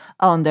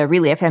on the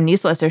Really FM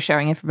newsletter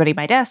showing everybody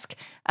my desk.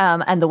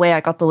 And the way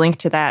I got the link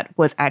to that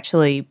was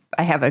actually,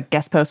 I have a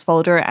guest post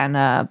folder and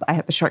I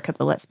have a shortcut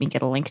that lets me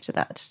get a link to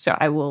that. So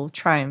I will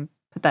try and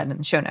put that in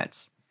the show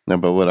notes. No,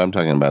 but what I'm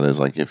talking about is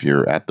like if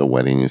you're at the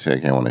wedding, you say,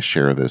 okay, I want to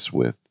share this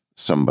with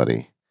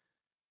somebody.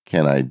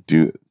 Can I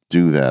do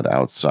that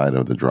outside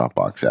of the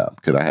Dropbox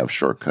app? Could I have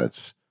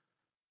shortcuts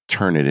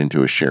turn it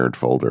into a shared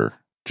folder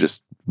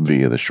just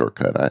via the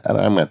shortcut? I'm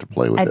going to have to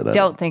play with it. I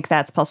don't think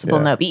that's possible,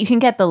 Yeah. no, but you can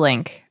get the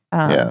link.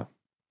 Yeah.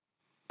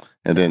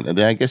 And then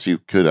I guess you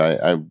could,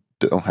 I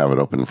don't have it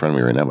open in front of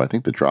me right now, but I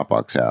think the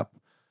Dropbox app,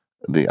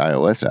 the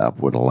iOS app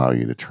would allow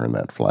you to turn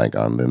that flag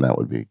on. Then that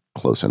would be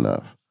close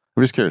enough.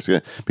 I'm just curious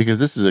because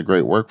this is a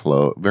great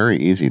workflow, very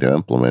easy to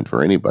implement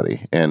for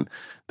anybody. And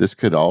this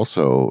could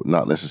also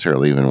not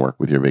necessarily even work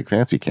with your big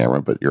fancy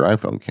camera, but your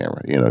iPhone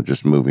camera,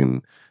 just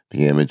moving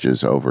the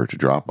images over to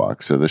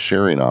Dropbox. So the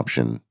sharing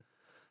option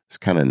is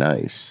kind of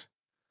nice.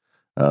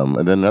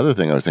 And then another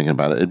thing I was thinking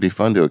about, it'd be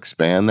fun to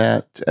expand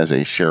that as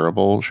a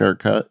shareable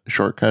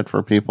shortcut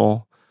for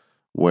people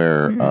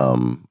where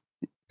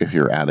if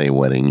you're at a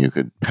wedding, you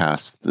could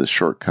pass the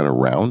shortcut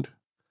around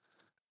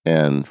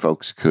and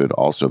folks could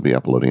also be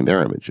uploading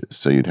their images.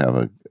 So you'd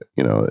have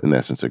in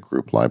essence, a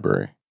group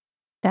library.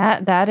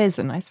 That is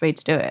a nice way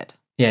to do it.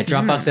 Yeah,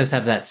 Dropbox does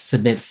have that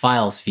submit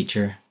files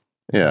feature.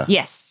 Yeah.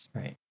 Yes.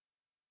 Right.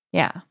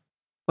 Yeah.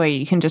 Where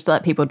you can just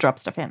let people drop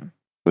stuff in.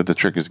 But the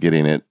trick is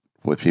getting it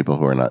with people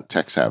who are not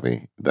tech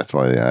savvy. That's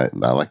why I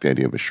like the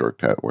idea of a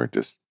shortcut where it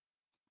just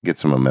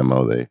gets them a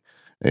memo,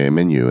 a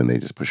menu, and they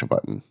just push a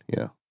button.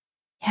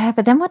 Yeah,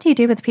 but then what do you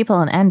do with people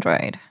on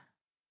Android?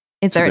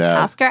 Is there a bad.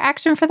 task or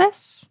action for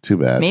this? Too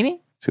bad. Maybe?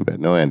 Too bad.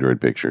 No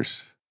Android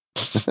pictures.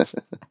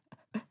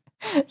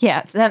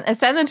 Yeah, send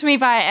them to me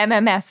via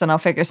MMS and I'll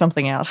figure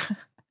something out.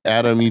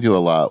 Adam, you do a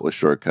lot with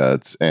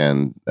shortcuts,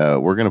 and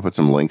we're going to put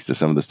some links to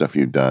some of the stuff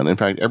you've done. In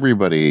fact,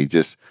 everybody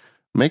just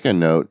make a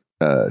note,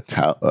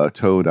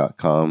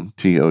 tow.com,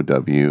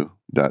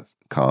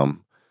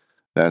 TOW.com.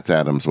 That's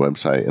Adam's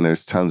website, and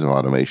there's tons of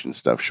automation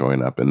stuff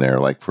showing up in there.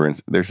 Like, for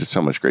instance, there's just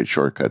so much great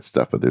shortcut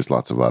stuff, but there's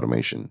lots of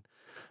automation.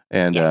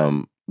 And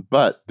Yes.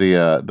 but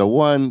the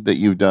one that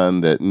you've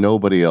done that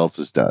nobody else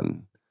has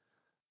done,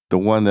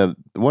 one of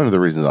the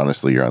reasons,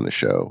 honestly, you're on the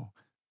show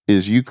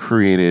is you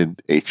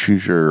created a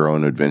choose your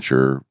own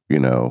adventure,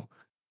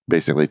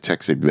 basically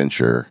text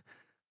adventure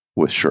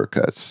with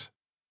shortcuts.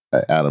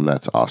 Adam,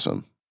 that's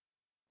awesome.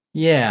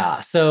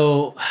 Yeah.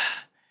 So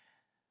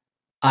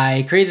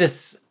I created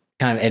this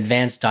kind of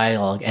advanced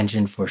dialogue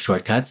engine for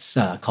shortcuts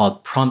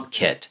called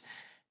PromptKit.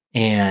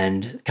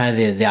 And kind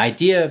of the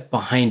idea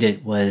behind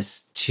it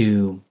was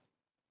to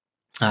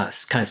kind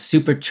of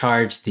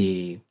supercharge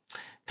the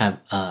kind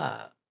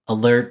of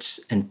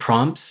alerts and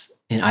prompts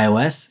in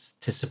iOS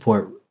to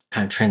support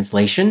kind of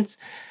translations.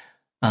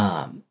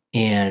 And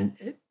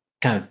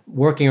kind of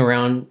working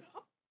around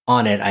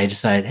on it, I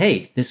decided,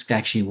 hey, this could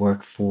actually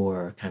work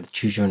for kind of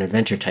choose your own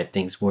adventure type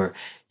things where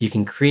you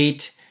can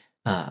create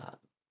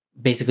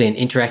basically an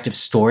interactive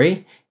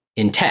story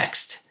in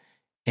text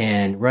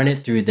and run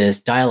it through this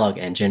dialogue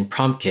engine,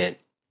 PromptKit,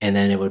 and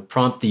then it would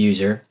prompt the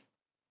user,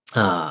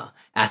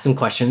 ask them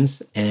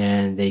questions,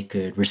 and they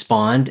could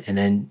respond. And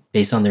then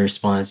based on their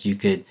response, you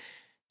could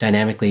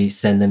dynamically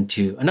send them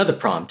to another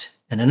prompt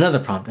and another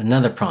prompt,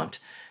 another prompt.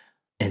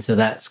 And so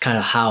that's kind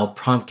of how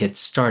PromptKit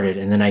started.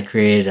 And then I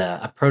created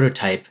a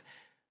prototype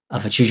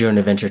of a choose your own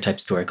adventure type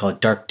story called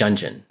Dark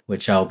Dungeon,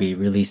 which I'll be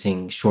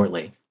releasing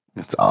shortly.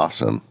 That's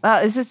awesome.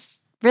 This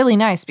is really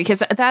nice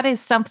because that is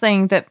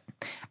something that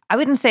I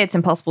wouldn't say it's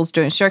impossible to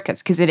do in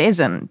shortcuts because it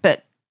isn't,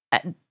 but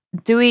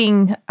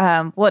doing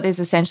what is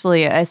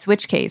essentially a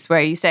switch case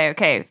where you say,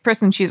 okay, if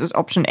person chooses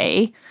option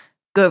A,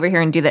 go over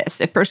here and do this.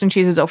 If person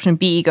chooses option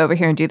B, go over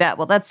here and do that.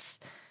 Well, that's,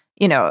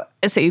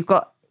 so you've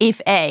got if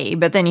A,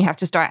 but then you have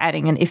to start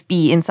adding an if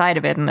B inside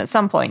of it. And at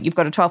some point, you've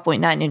got a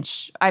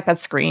 12.9-inch iPad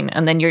screen,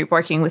 and then you're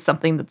working with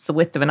something that's the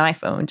width of an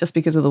iPhone just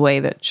because of the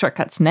way that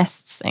shortcuts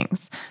nests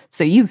things.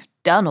 So you've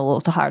done all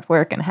of the hard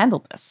work and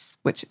handled this,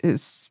 which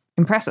is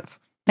impressive.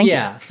 Thank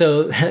you.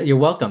 So you're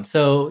welcome.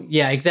 So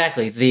yeah,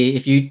 exactly.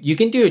 If you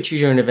can do a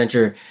choose your own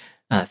adventure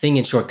thing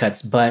in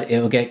shortcuts, but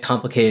it will get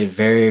complicated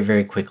very,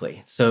 very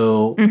quickly.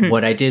 So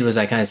what I did was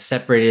I kind of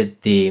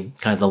separated the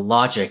kind of the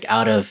logic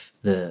out of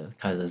the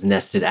kind of those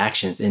nested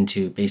actions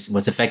into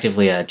what's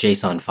effectively a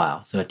JSON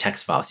file, so a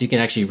text file. So you can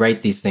actually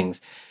write these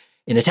things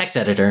in a text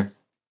editor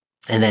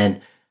and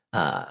then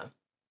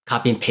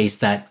copy and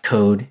paste that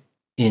code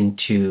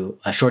into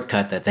a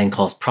shortcut that then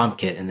calls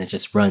PromptKit and then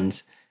just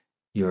runs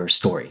your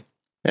story.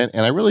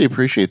 And I really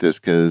appreciate this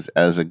because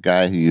as a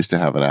guy who used to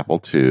have an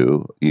Apple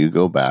II, you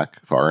go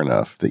back far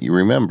enough that you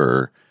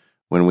remember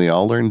when we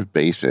all learned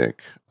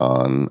BASIC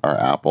on our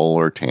Apple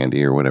or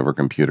Tandy or whatever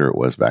computer it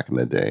was back in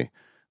the day.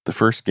 The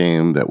first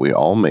game that we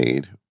all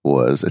made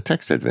was a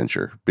text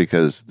adventure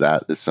because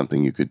that is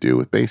something you could do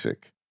with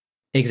BASIC.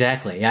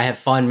 Exactly. I have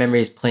fond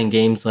memories playing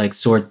games like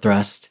Sword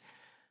Thrust.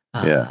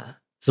 Yeah.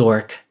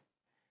 Zork.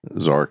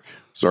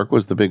 Zork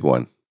was the big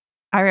one.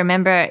 I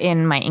remember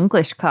in my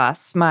English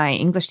class, my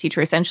English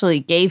teacher essentially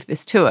gave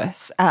this to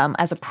us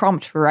as a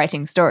prompt for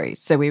writing stories.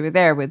 So we were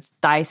there with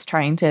dice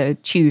trying to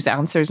choose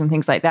answers and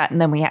things like that.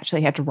 And then we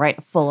actually had to write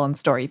a full-on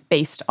story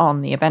based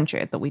on the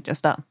adventure that we'd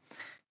just done,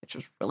 which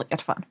was really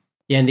good fun.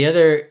 Yeah, and the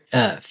other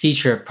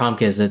feature of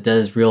PromKit is it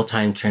does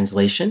real-time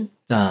translation.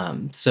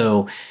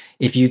 So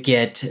if you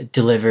get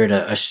delivered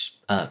a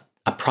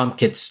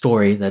PromKit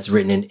story that's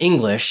written in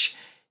English,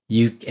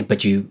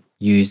 but you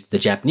use the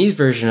Japanese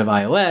version of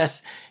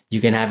iOS, you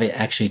can have it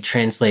actually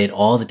translate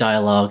all the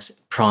dialogues,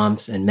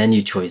 prompts, and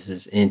menu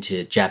choices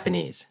into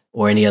Japanese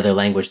or any other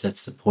language that's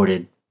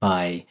supported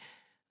by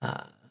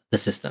the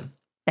system.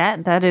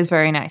 That is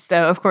very nice.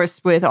 Though, of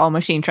course, with all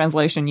machine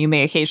translation, you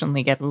may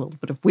occasionally get a little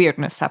bit of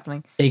weirdness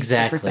happening.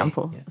 Exactly. For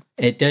example,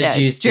 it does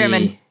use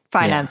German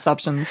finance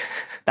options.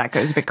 That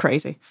goes a bit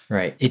crazy.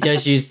 Right. It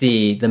does use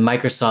the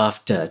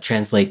Microsoft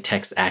translate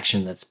text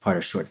action that's part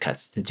of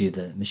Shortcuts to do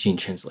the machine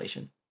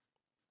translation.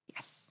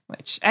 Yes.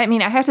 Which, I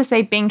mean, I have to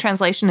say Bing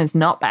translation is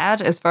not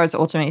bad as far as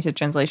automated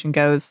translation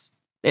goes.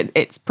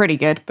 It's pretty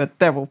good, but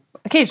there will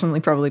occasionally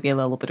probably be a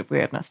little bit of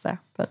weirdness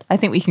there. But I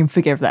think we can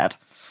forgive that.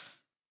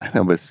 I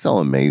know, but it's still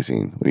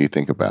amazing when you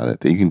think about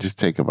it that you can just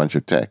take a bunch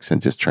of text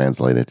and just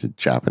translate it to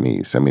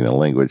Japanese. I mean, a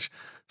language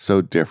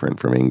so different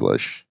from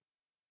English.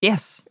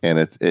 Yes, and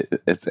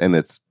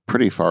it's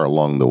pretty far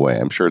along the way.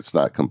 I'm sure it's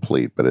not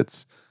complete, but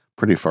it's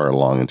pretty far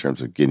along in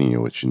terms of getting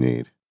you what you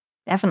need.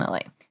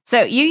 Definitely.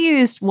 So you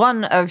used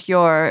one of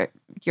your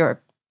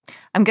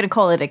I'm going to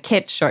call it a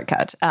kit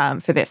shortcut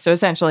for this. So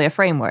essentially a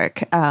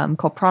framework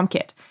called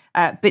PromKit.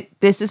 But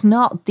this is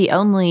not the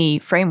only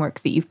framework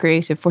that you've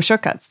created for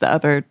shortcuts that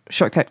other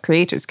shortcut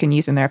creators can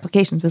use in their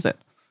applications, is it?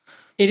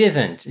 It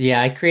isn't.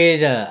 Yeah, I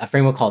created a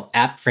framework called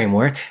App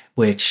Framework,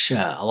 which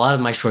a lot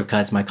of my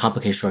shortcuts, my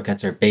complicated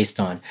shortcuts are based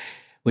on,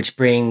 which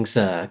brings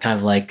kind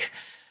of like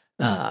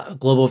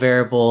global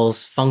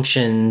variables,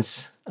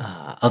 functions,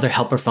 other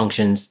helper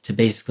functions to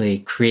basically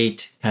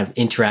create kind of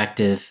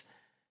interactive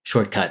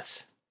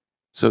shortcuts.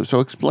 So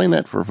explain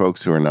that for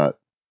folks who are not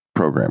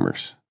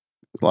programmers.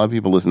 A lot of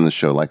people listen to the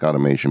show like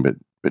automation, but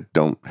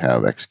don't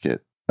have Xkit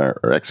or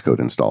Xcode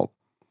installed.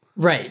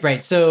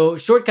 Right. So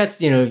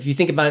shortcuts, if you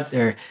think about it,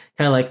 they're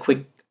kind of like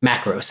quick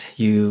macros.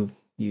 You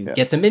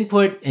get some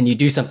input and you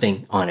do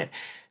something on it.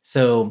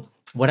 So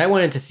what I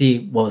wanted to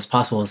see what was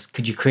possible is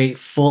could you create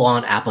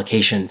full-on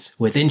applications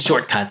within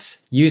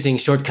shortcuts using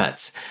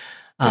shortcuts?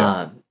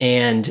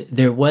 And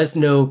there was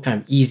no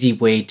kind of easy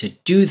way to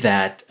do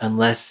that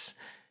unless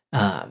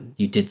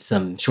you did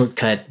some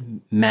shortcut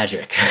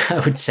magic, I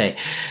would say.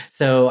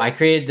 So I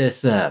created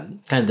this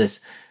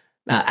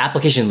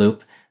application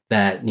loop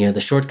that,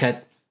 the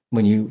shortcut,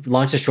 when you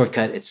launch a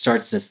shortcut, it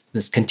starts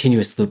this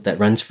continuous loop that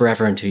runs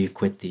forever until you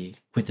quit the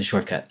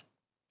shortcut.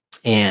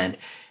 And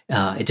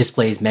it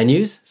displays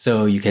menus.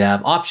 So you could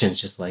have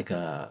options, just like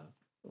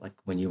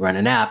when you run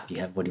an app, you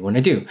have what do you want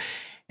to do?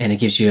 And it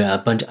gives you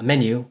a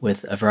menu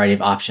with a variety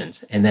of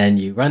options. And then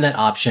you run that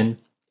option,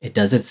 it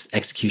does its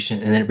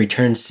execution, and then it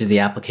returns to the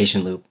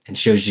application loop and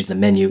shows you the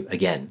menu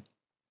again.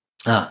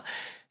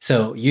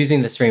 So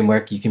using this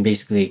framework, you can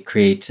basically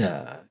create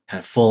kind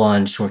of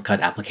full-on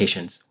shortcut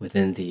applications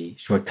within the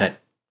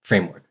shortcut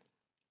framework.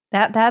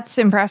 That's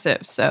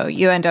impressive. So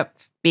you end up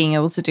being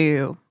able to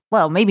do,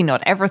 well, maybe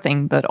not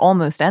everything, but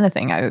almost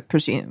anything, I would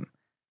presume,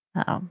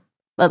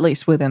 at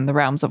least within the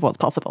realms of what's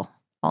possible.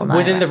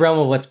 Within the realm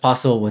of what's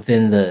possible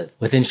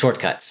within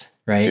shortcuts,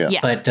 right? Yeah.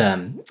 But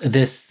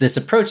this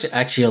approach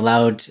actually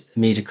allowed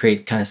me to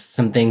create kind of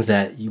some things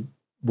that you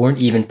weren't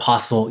even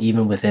possible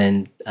even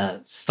within a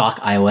stock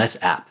iOS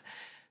app.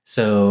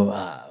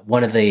 So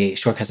one of the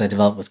shortcuts I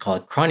developed was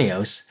called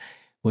Cranios,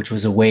 which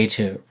was a way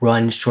to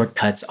run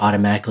shortcuts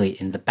automatically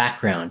in the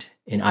background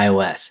in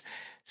iOS.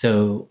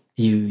 So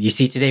you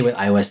see today with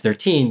iOS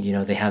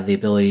 13, they have the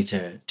ability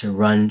to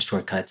run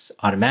shortcuts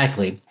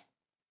automatically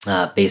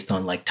based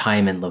on like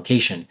time and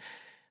location.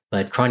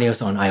 But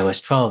Cranios on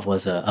iOS 12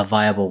 was a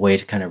viable way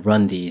to kind of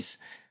run these.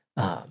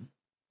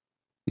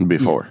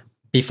 Before,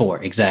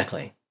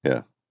 exactly.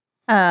 Yeah.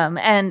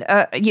 And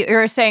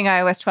you're saying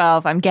iOS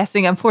 12. I'm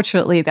guessing,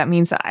 unfortunately, that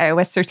means that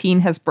iOS 13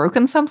 has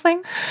broken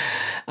something?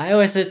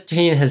 iOS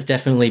 13 has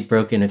definitely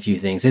broken a few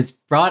things. It's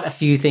brought a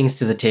few things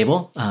to the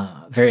table,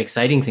 very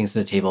exciting things to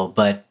the table,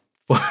 but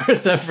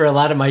for a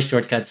lot of my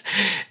shortcuts,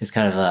 it's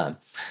kind of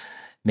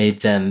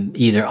made them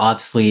either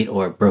obsolete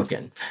or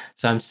broken.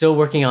 So I'm still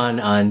working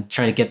on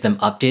trying to get them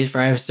updated for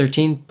iOS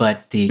 13,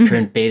 but the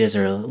current betas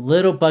are a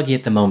little buggy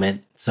at the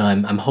moment. So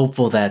I'm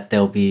hopeful that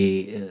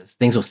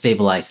things will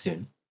stabilize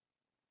soon.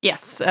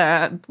 Yes.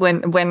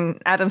 When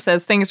Adam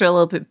says things are a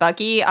little bit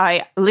buggy,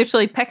 I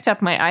literally picked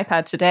up my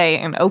iPad today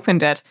and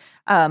opened it.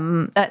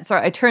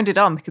 I turned it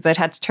on because I'd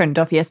had to turn it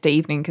off yesterday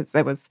evening because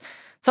there was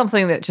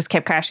something that just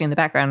kept crashing in the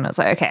background. And I was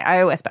like, okay,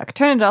 iOS back.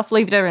 Turn it off,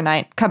 leave it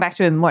overnight, come back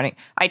to it in the morning.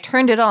 I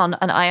turned it on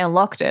and I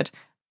unlocked it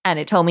and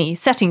it told me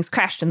settings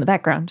crashed in the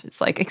background. It's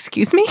like,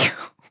 excuse me?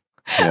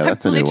 Yeah,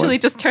 that's a new one. Literally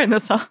just turned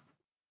this off.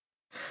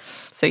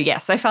 So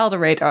yes, I filed a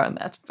radar on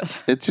that. But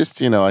It's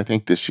just, I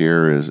think this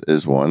year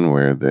is one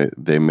where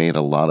they made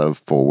a lot of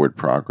forward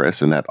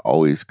progress, and that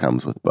always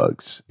comes with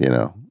bugs,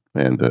 and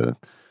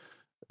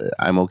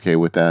I'm okay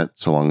with that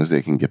so long as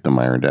they can get them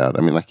ironed out.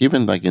 I mean, like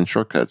even like in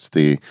shortcuts,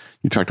 you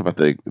talked about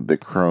the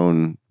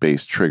cron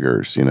based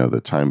triggers,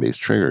 the time based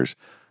triggers.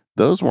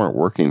 Those weren't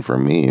working for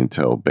me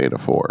until beta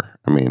 4.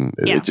 I mean,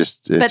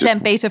 then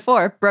beta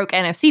 4 broke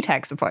NFC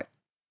tag support.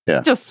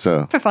 Yeah, just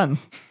so for fun.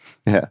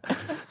 Yeah.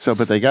 So,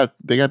 but they got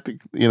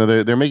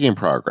the, they're making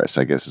progress,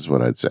 I guess is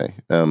what I'd say.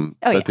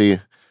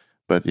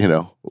 But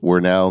we're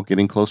now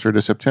getting closer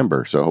to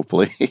September, so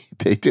hopefully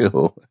they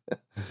do.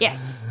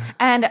 Yes.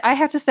 And I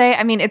have to say,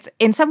 I mean, it's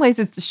in some ways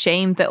it's a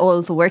shame that all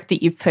of the work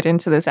that you've put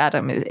into this,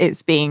 Adam,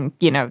 is being,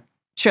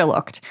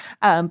 Sherlocked.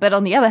 But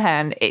on the other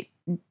hand, it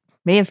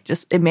may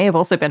have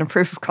also been a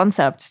proof of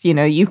concept.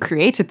 You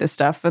created this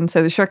stuff, and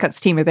so the Shortcuts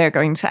team are there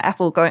going to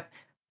Apple, going,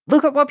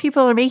 look at what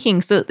people are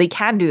making so that they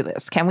can do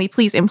this. Can we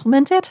please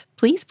implement it?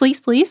 Please, please,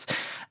 please.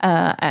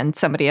 And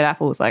somebody at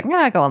Apple was like,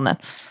 go on then.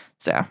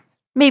 So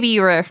maybe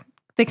you were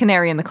the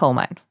canary in the coal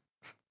mine.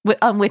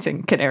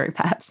 Unwitting canary,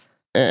 perhaps.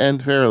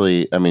 And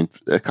fairly, I mean,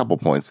 a couple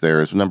points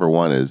there is, number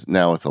one is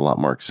now it's a lot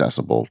more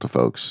accessible to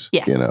folks.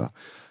 Yes.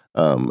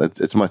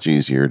 It's much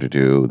easier to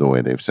do the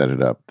way they've set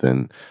it up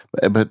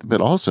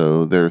but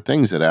also there are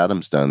things that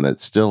Adam's done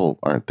that still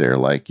aren't there.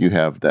 Like you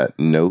have that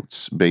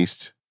notes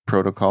based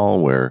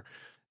protocol where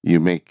you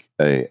make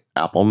a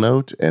Apple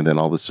Note, and then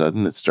all of a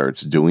sudden it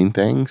starts doing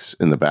things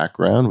in the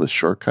background with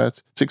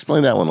shortcuts. To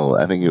explain that one a little,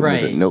 I think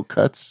was it Note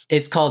Cuts?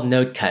 It's called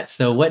Note Cuts.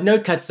 So what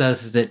Note Cuts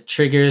does is it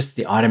triggers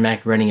the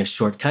automatic running of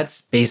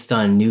shortcuts based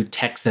on new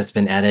text that's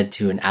been added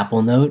to an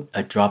Apple Note,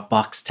 a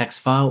Dropbox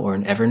text file, or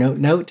an Evernote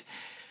note.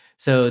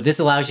 So this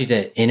allows you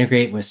to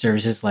integrate with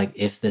services like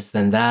If This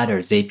Then That or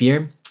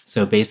Zapier.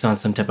 So based on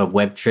some type of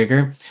web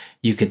trigger,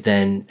 you could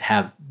then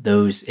have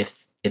those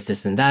If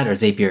This Then That or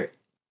Zapier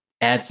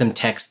add some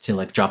text to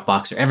like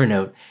Dropbox or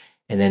Evernote,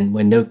 and then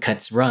when Note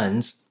Cuts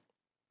runs,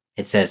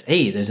 it says,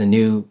 "Hey, there's a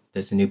new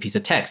piece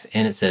of text,"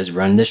 and it says,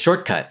 "Run this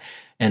shortcut,"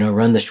 and it'll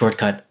run the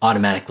shortcut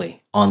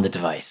automatically on the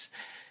device.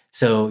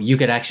 So you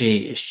could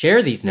actually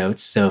share these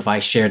notes. So if I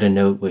shared a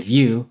note with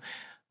you,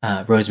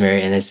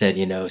 Rosemary, and I said,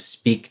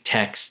 speak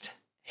text,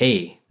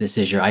 "Hey, this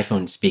is your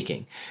iPhone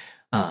speaking."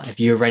 If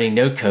you're writing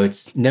note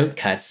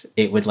cuts,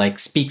 it would like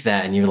speak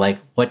that, and you're like,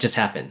 "What just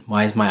happened?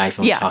 Why is my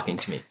iPhone talking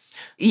to me?"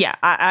 Yeah,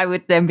 I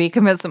would then be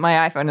convinced that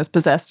my iPhone is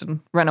possessed and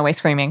run away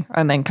screaming,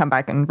 and then come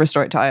back and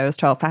restore it to iOS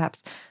 12,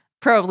 perhaps.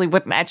 Probably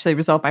wouldn't actually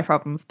resolve my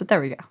problems, but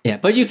there we go. Yeah,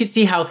 but you could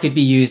see how it could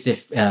be used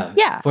if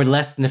for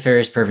less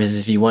nefarious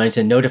purposes. If you wanted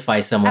to notify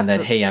someone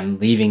that, hey, I'm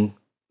leaving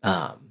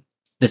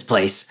this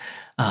place,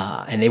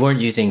 and they weren't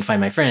using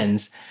Find My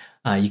Friends,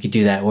 you could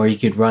do that. Or you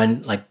could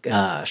run like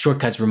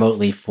shortcuts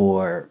remotely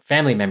for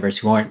family members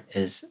who aren't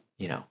as,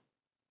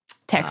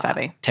 tech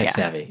savvy. Tech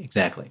savvy,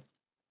 exactly.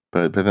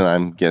 But then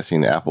I'm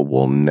guessing Apple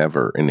will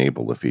never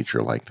enable a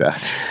feature like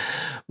that.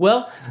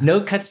 Well,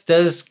 Note Cuts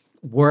does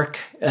work.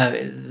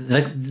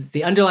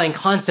 The underlying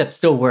concept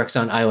still works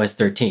on iOS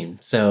 13.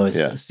 So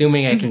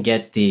assuming I can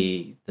get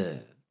the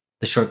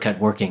shortcut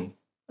working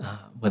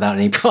without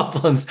any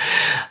problems,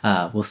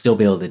 we'll still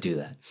be able to do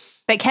that.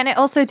 But can it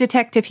also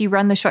detect if you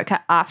run the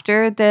shortcut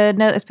after the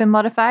note has been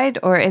modified?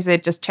 Or is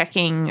it just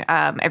checking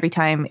every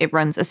time it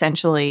runs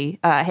essentially,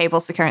 hey,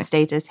 what's the current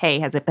status? Hey,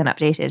 has it been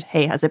updated?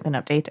 Hey, has it been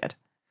updated?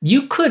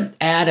 You could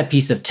add a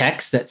piece of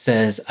text that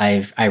says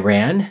I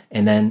ran,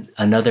 and then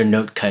another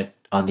note cut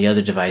on the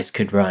other device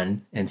could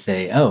run and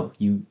say, "Oh,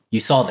 you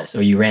saw this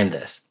or you ran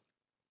this."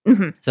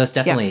 Mm-hmm. So it's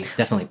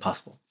definitely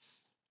possible.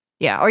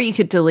 Yeah, or you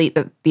could delete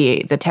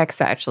the text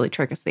that actually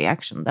triggers the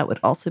action. That would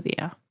also be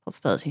a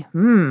possibility.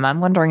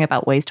 I'm wondering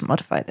about ways to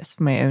modify this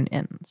for my own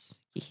ends.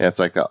 Yeah, it's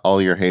like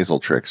all your Hazel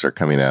tricks are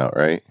coming out,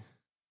 right?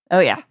 Oh,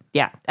 yeah.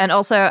 And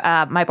also,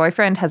 my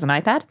boyfriend has an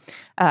iPad.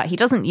 He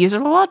doesn't use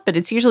it a lot, but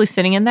it's usually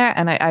sitting in there.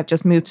 And I've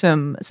just moved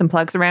some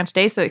plugs around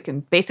today so it can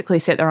basically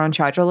sit there on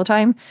charge all the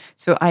time.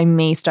 So I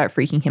may start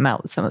freaking him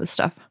out with some of this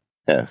stuff.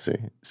 Yeah,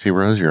 see,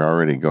 Rose, you're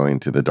already going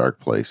to the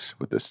dark place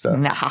with this stuff.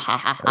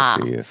 I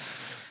see you.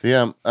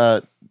 Yeah,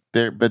 but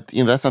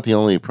that's not the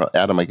only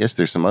Adam, I guess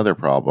there's some other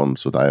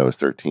problems with iOS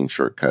 13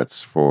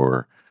 shortcuts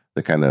for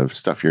the kind of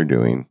stuff you're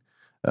doing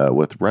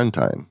with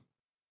runtime.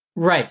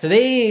 Right. So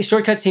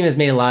Shortcuts team has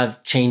made a lot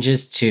of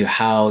changes to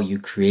how you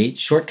create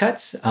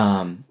shortcuts.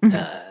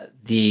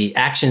 The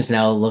actions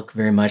now look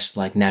very much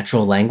like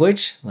natural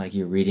language, like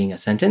you're reading a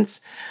sentence.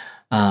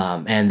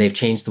 And they've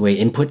changed the way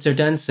inputs are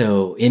done.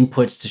 So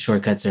inputs to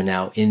shortcuts are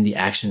now in the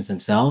actions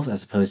themselves,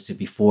 as opposed to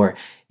before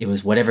it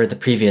was whatever the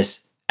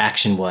previous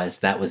action was,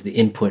 that was the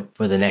input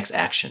for the next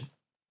action.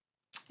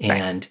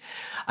 And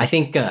I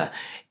think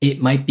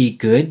it might be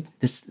good.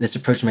 This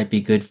approach might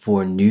be good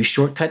for new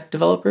shortcut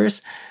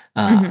developers.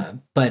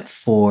 But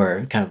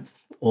for kind of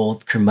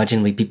old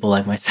curmudgeonly people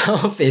like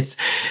myself, it's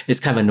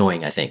kind of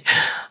annoying, I think,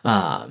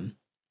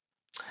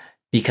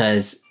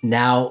 because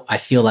now I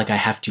feel like I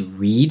have to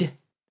read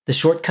the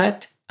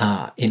shortcut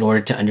in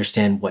order to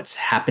understand what's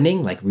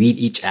happening. Like read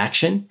each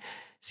action,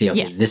 see,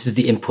 okay, this is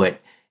the input.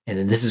 and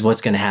then this is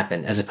what's going to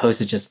happen, as opposed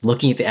to just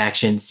looking at the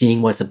action,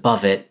 seeing what's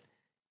above it,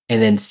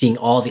 and then seeing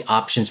all the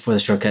options for the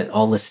shortcut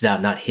all listed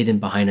out, not hidden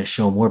behind a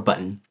show more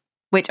button.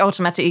 Which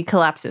automatically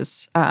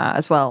collapses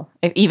as well,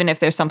 even if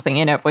there's something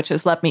in it, which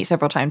has led me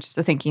several times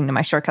to thinking that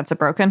my shortcuts are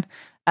broken.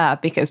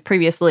 Because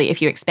previously,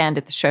 if you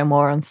expanded the show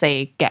more and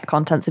say get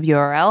contents of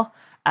URL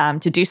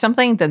to do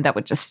something, then that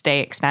would just stay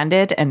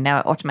expanded, and now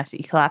it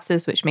automatically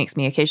collapses, which makes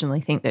me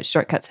occasionally think that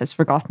Shortcuts has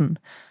forgotten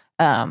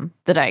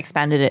that I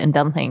expanded it and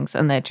done things,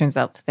 and then it turns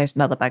out that there's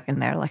another bug in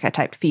there, like I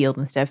typed field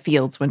instead of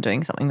fields when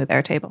doing something with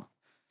Airtable.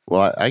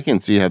 Well, I can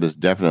see how this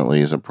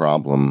definitely is a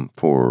problem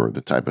for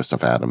the type of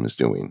stuff Adam is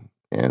doing.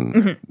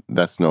 And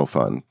that's no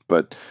fun.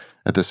 But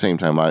at the same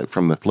time,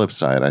 from the flip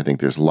side, I think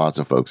there's lots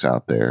of folks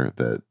out there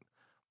that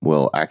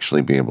will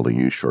actually be able to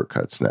use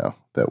shortcuts now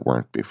that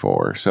weren't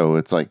before. So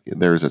it's like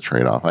there's a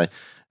trade-off.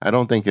 I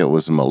don't think it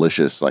was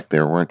malicious, like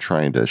they weren't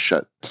trying to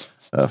shut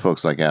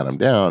folks like Adam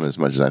down as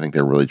much as I think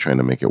they're really trying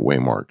to make it way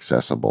more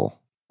accessible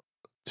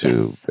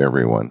to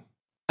everyone.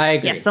 I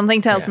agree. Yes,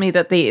 something tells me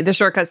that the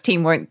Shortcuts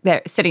team weren't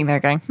there sitting there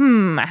going,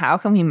 how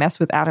can we mess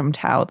with Adam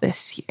Tao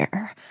this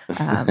year?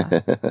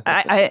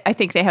 I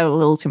think they had a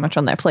little too much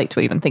on their plate to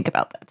even think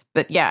about that.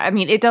 But yeah, I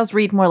mean, it does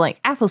read more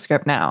like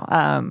AppleScript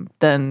now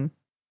than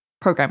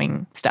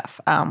programming stuff,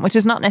 which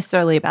is not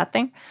necessarily a bad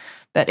thing.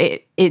 But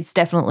it's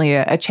definitely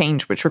a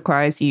change which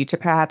requires you to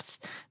perhaps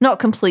not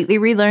completely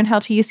relearn how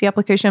to use the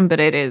application, but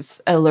it is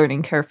a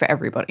learning curve for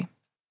everybody.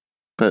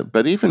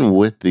 But even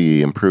with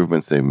the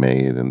improvements they've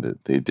made and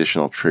the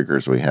additional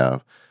triggers we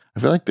have, I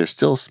feel like there's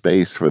still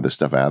space for the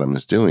stuff Adam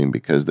is doing,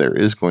 because there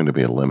is going to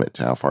be a limit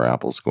to how far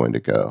Apple's going to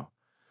go.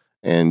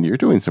 And you're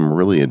doing some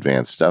really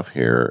advanced stuff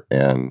here,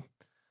 and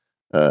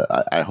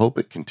I hope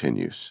it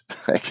continues.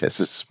 I guess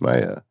is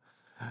what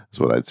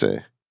I'd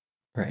say.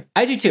 Right.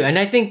 I do too. And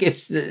I think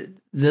it's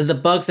the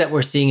bugs that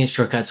we're seeing in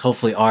Shortcuts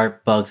hopefully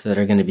are bugs that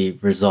are going to be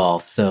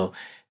resolved. So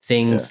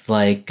things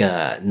like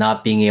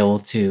not being able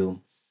to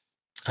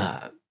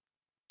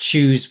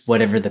choose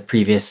whatever the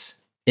previous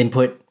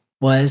input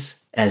was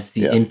as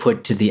the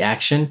input to the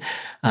action,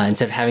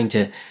 instead of having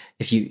to,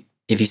 if you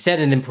set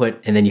an input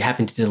and then you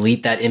happen to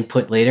delete that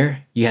input later,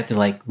 you have to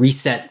like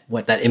reset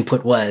what that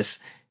input was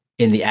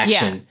in the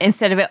action. Yeah,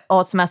 instead of it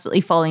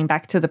automatically falling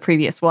back to the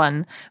previous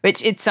one,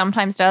 which it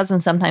sometimes does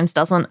and sometimes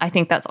doesn't. I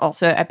think that's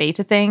also a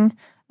beta thing.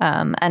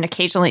 And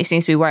occasionally it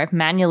seems to be where I've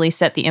manually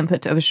set the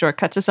input of a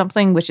shortcut to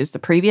something, which is the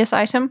previous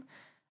item.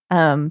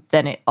 Then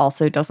it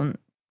also doesn't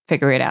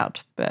figure it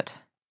out. But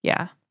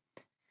yeah.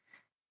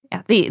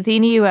 The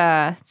new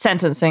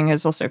sentencing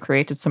has also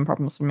created some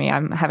problems for me.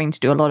 I'm having to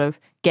do a lot of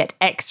get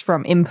X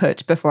from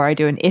input before I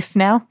do an if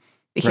now.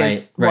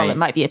 Because while it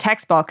might be a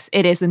text box,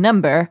 it is a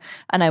number,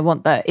 and I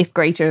want the if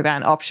greater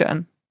than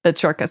option. The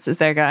Shortcuts is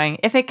there going,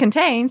 if it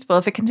contains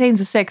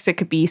a 6, it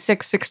could be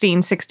 6,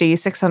 16, 60,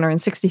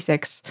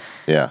 666.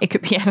 Yeah. It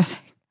could be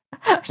anything.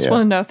 I just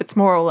want to know if it's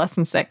more or less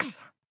than 6.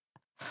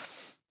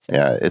 So.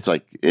 Yeah, it's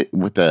like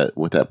with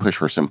that push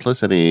for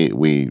simplicity,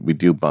 we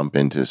do bump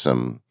into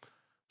some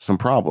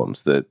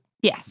problems that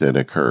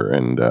occur,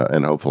 and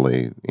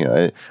hopefully,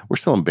 we're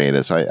still in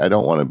beta, so I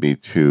don't want to be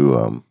too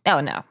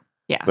oh no.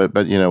 Yeah. But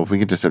if we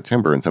get to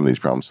September and some of these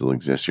problems still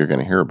exist, you're going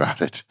to hear about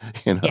it,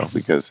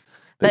 because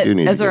they do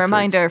need as to a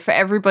reminder for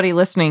everybody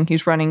listening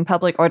who's running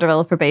public or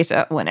developer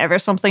beta, whenever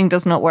something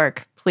does not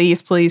work,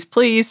 please, please,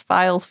 please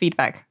file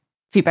feedback.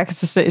 Feedback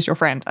assistant is your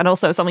friend. And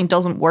also, if something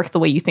doesn't work the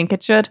way you think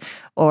it should,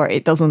 or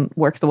it doesn't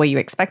work the way you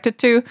expect it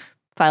to,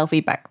 file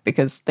feedback,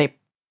 because the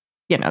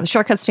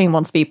Shortcuts team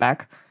wants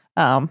feedback.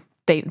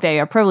 They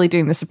are probably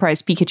doing the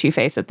surprise Pikachu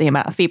face at the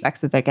amount of feedback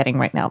that they're getting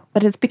right now.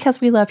 But it's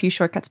because we love you,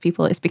 Shortcuts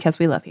people. It's because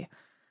we love you.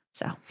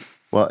 So.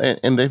 Well,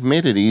 and they've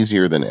made it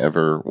easier than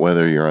ever,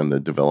 whether you're on the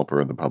developer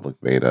or the public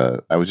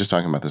beta. I was just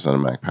talking about this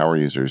on Mac Power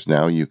Users.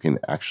 Now you can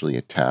actually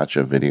attach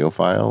a video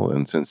file.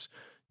 And since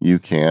you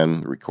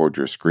can record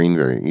your screen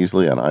very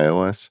easily on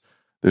iOS,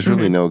 there's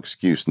really no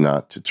excuse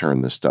not to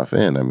turn this stuff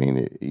in. I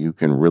mean, you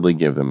can really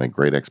give them a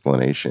great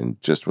explanation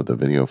just with a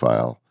video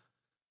file.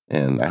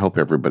 And I hope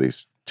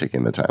everybody's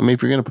taking the time. I mean,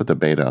 if you're going to put the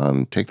beta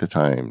on, take the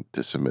time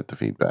to submit the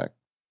feedback.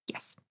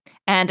 Yes.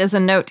 And as a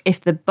note,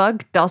 if the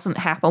bug doesn't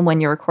happen when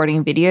you're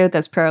recording video,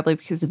 that's probably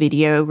because the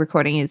video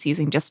recording is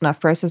using just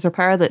enough processor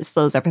power that it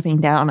slows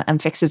everything down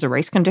and fixes a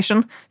race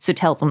condition. So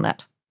tell them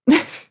that.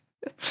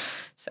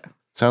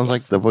 Sounds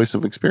like the voice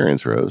of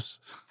experience, Rose.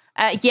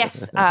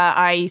 Yes,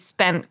 I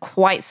spent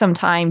quite some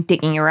time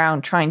digging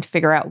around trying to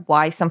figure out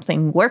why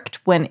something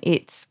worked when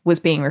it was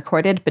being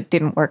recorded, but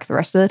didn't work the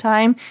rest of the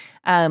time.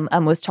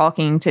 And was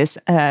talking to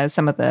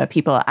some of the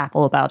people at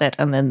Apple about it,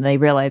 and then they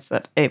realized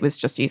that it was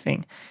just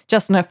using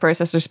just enough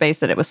processor space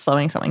that it was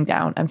slowing something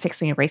down and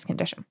fixing a race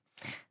condition.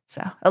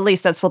 So at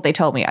least that's what they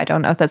told me. I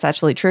don't know if that's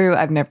actually true.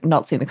 I've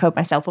not seen the code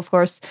myself, of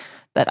course,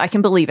 but I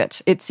can believe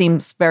it. It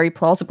seems very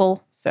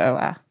plausible.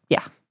 So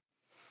yeah.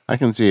 I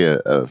can see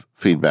a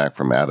feedback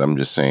from Adam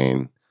just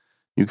saying,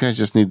 you guys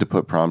just need to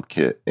put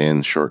PromptKit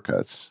in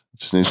Shortcuts. It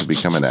just needs to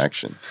become an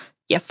action.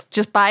 Yes,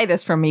 just buy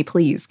this from me,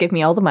 please. Give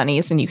me all the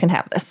monies and you can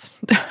have this.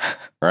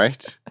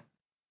 Right?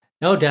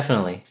 Oh,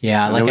 definitely.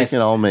 Yeah. And then we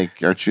can all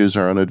choose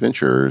our own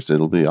adventures.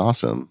 It'll be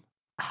awesome.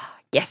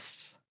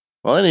 Yes.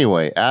 Well,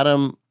 anyway,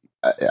 Adam,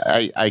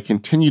 I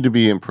continue to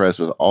be impressed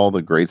with all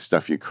the great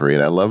stuff you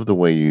create. I love the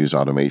way you use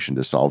automation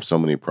to solve so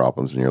many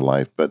problems in your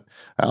life, but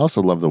I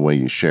also love the way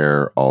you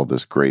share all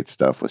this great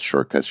stuff with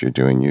shortcuts you're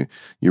doing.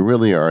 You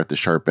really are at the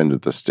sharp end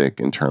of the stick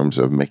in terms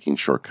of making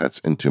shortcuts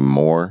into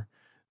more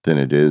than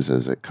it is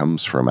as it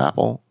comes from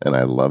Apple, and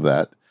I love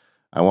that.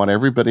 I want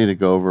everybody to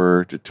go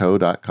over to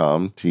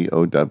tow.com,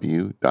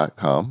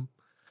 TOW.com,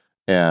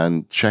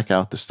 and check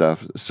out the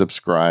stuff,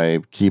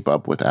 subscribe, keep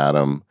up with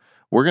Adam.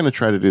 We're going to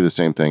try to do the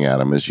same thing,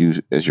 Adam. As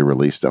you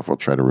release stuff, we'll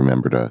try to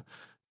remember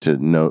to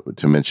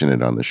mention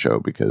it on the show,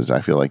 because I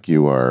feel like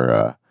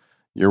you're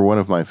one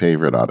of my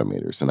favorite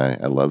automators, and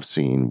I love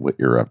seeing what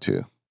you're up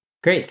to.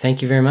 Great.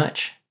 Thank you very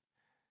much.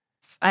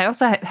 I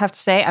also have to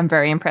say I'm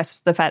very impressed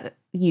with the fact that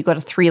you got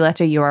a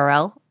 3-letter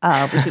URL,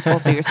 which is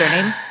also your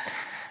surname.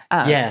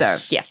 Yes.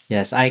 So, yes.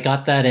 Yes. I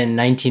got that in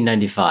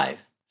 1995.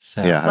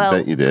 So. Yeah, I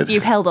bet you did.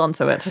 You've held on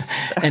to it. So.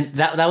 And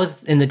that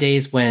was in the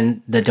days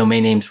when the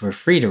domain names were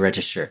free to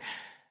register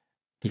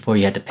before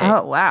you had to pay.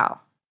 Oh, wow.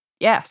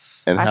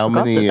 Yes. And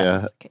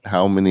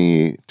how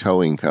many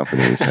towing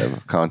companies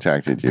have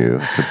contacted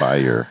you to buy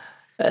your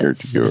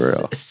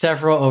URL?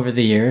 Several over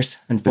the years.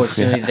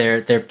 Unfortunately,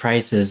 their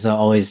price is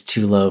always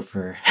too low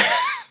for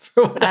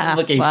what I'm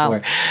looking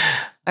for.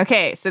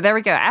 Okay, so there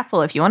we go.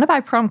 Apple, if you want to buy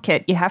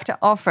PromKit, you have to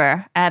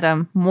offer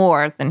Adam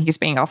more than he's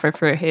being offered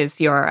for his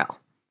URL.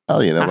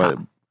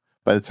 Oh,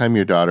 by the time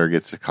your daughter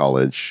gets to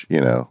college,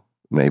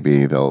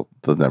 maybe the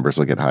numbers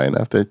will get high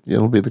enough that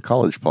it'll be the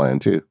college plan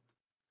too.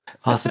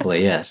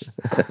 Possibly, yes.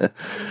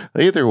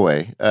 Either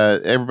way,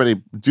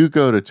 everybody do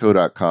go to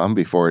tow.com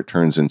before it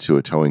turns into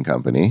a towing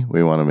company.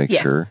 We want to make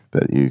sure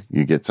that you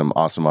get some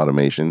awesome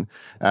automation.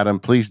 Adam,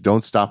 please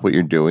don't stop what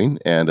you're doing.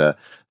 And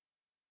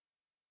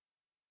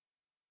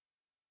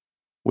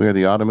we are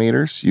the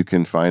Automators. You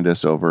can find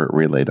us over at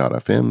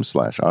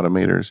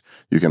relay.fm/automators.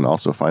 You can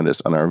also find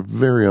us on our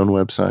very own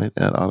website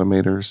at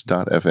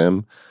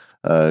automators.fm.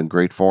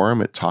 Great forum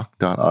at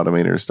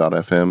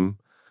talk.automators.fm.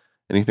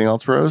 Anything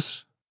else,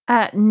 Rose?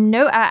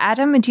 No,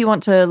 Adam, do you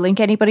want to link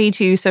anybody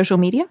to social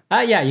media?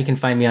 Yeah, you can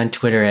find me on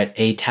Twitter at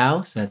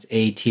atow, so that's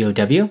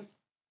ATOW,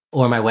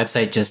 or my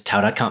website, just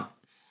tow.com.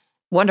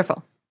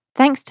 Wonderful.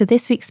 Thanks to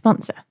this week's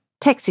sponsor,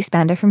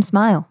 TextExpander from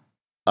Smile.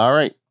 All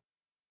right.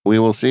 We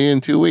will see you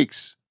in 2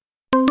 weeks.